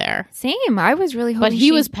even go there. Same. I was really hoping But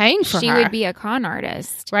he was paying for she her. would be a con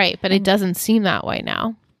artist. Right, but it And- doesn't seem that way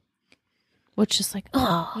now. Which is like,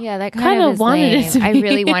 oh, Yeah, that Kinda kind of wanted it lame. to I be.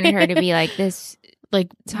 really wanted her to be like this like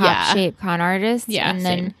top yeah. shape con artist. Yeah, and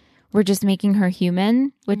then same. we're just making her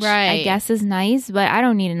human, which I Right. guess is nice, but I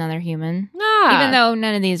don't need another human. Nah. Even though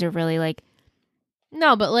none of these are really like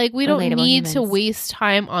No, but like we don't Relatable need to humans. waste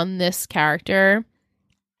time on this character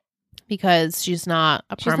because she's not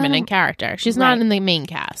a She's not permanent a- character. She's not Right. in the main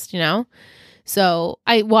cast, you know? So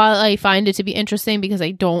while I find it to be interesting because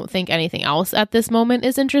I don't think anything else at this moment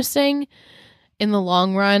is interesting, in the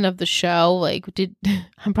long run of the show, like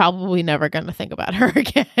I'm probably never gonna think about her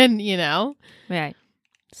again, you know? right.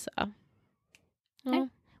 So Okay.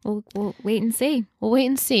 We'll wait and see. we'll wait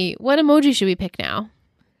and see. What emoji should we pick now?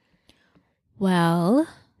 Well,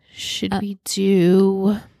 Should we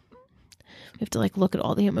do... We have to like look at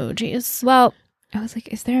all the emojis. I was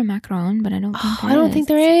like, is there a macaron? But I don't think Oh, there I don't is. think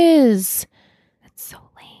there is. That's so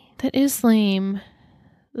lame. That is lame.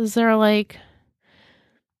 Is there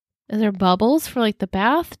bubbles for like the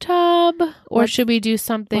bathtub? Or Let's- should we do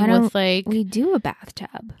something why don't with like... We do a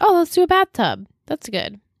bathtub. Oh, let's do a bathtub. That's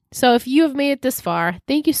good. So if you have made it this far,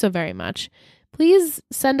 thank you so very much. Please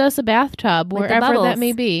send us a bathtub With the wherever that bubbles.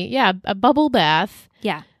 may be. Yeah, a bubble bath.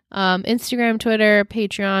 Yeah. Instagram, Twitter,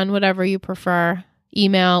 Patreon, whatever you prefer.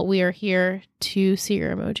 Email. We are here to see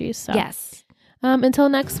your emojis. So. Yes. Until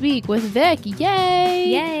next week with Vic. Yay!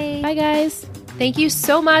 Yay. Bye, guys. Thank you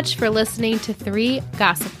so much for listening to 3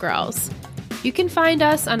 Gossip Girls. You can find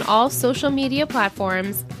us on all social media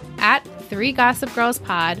platforms at 3 Gossip Girls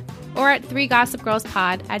Pod or at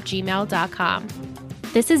 3gossipgirlspod@gmail.com.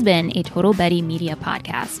 This has been a Total Betty Media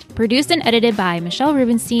podcast, produced and edited by Michelle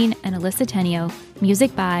Rubenstein and Alyssa Tenio,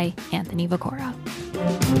 music by Anthony Vicora.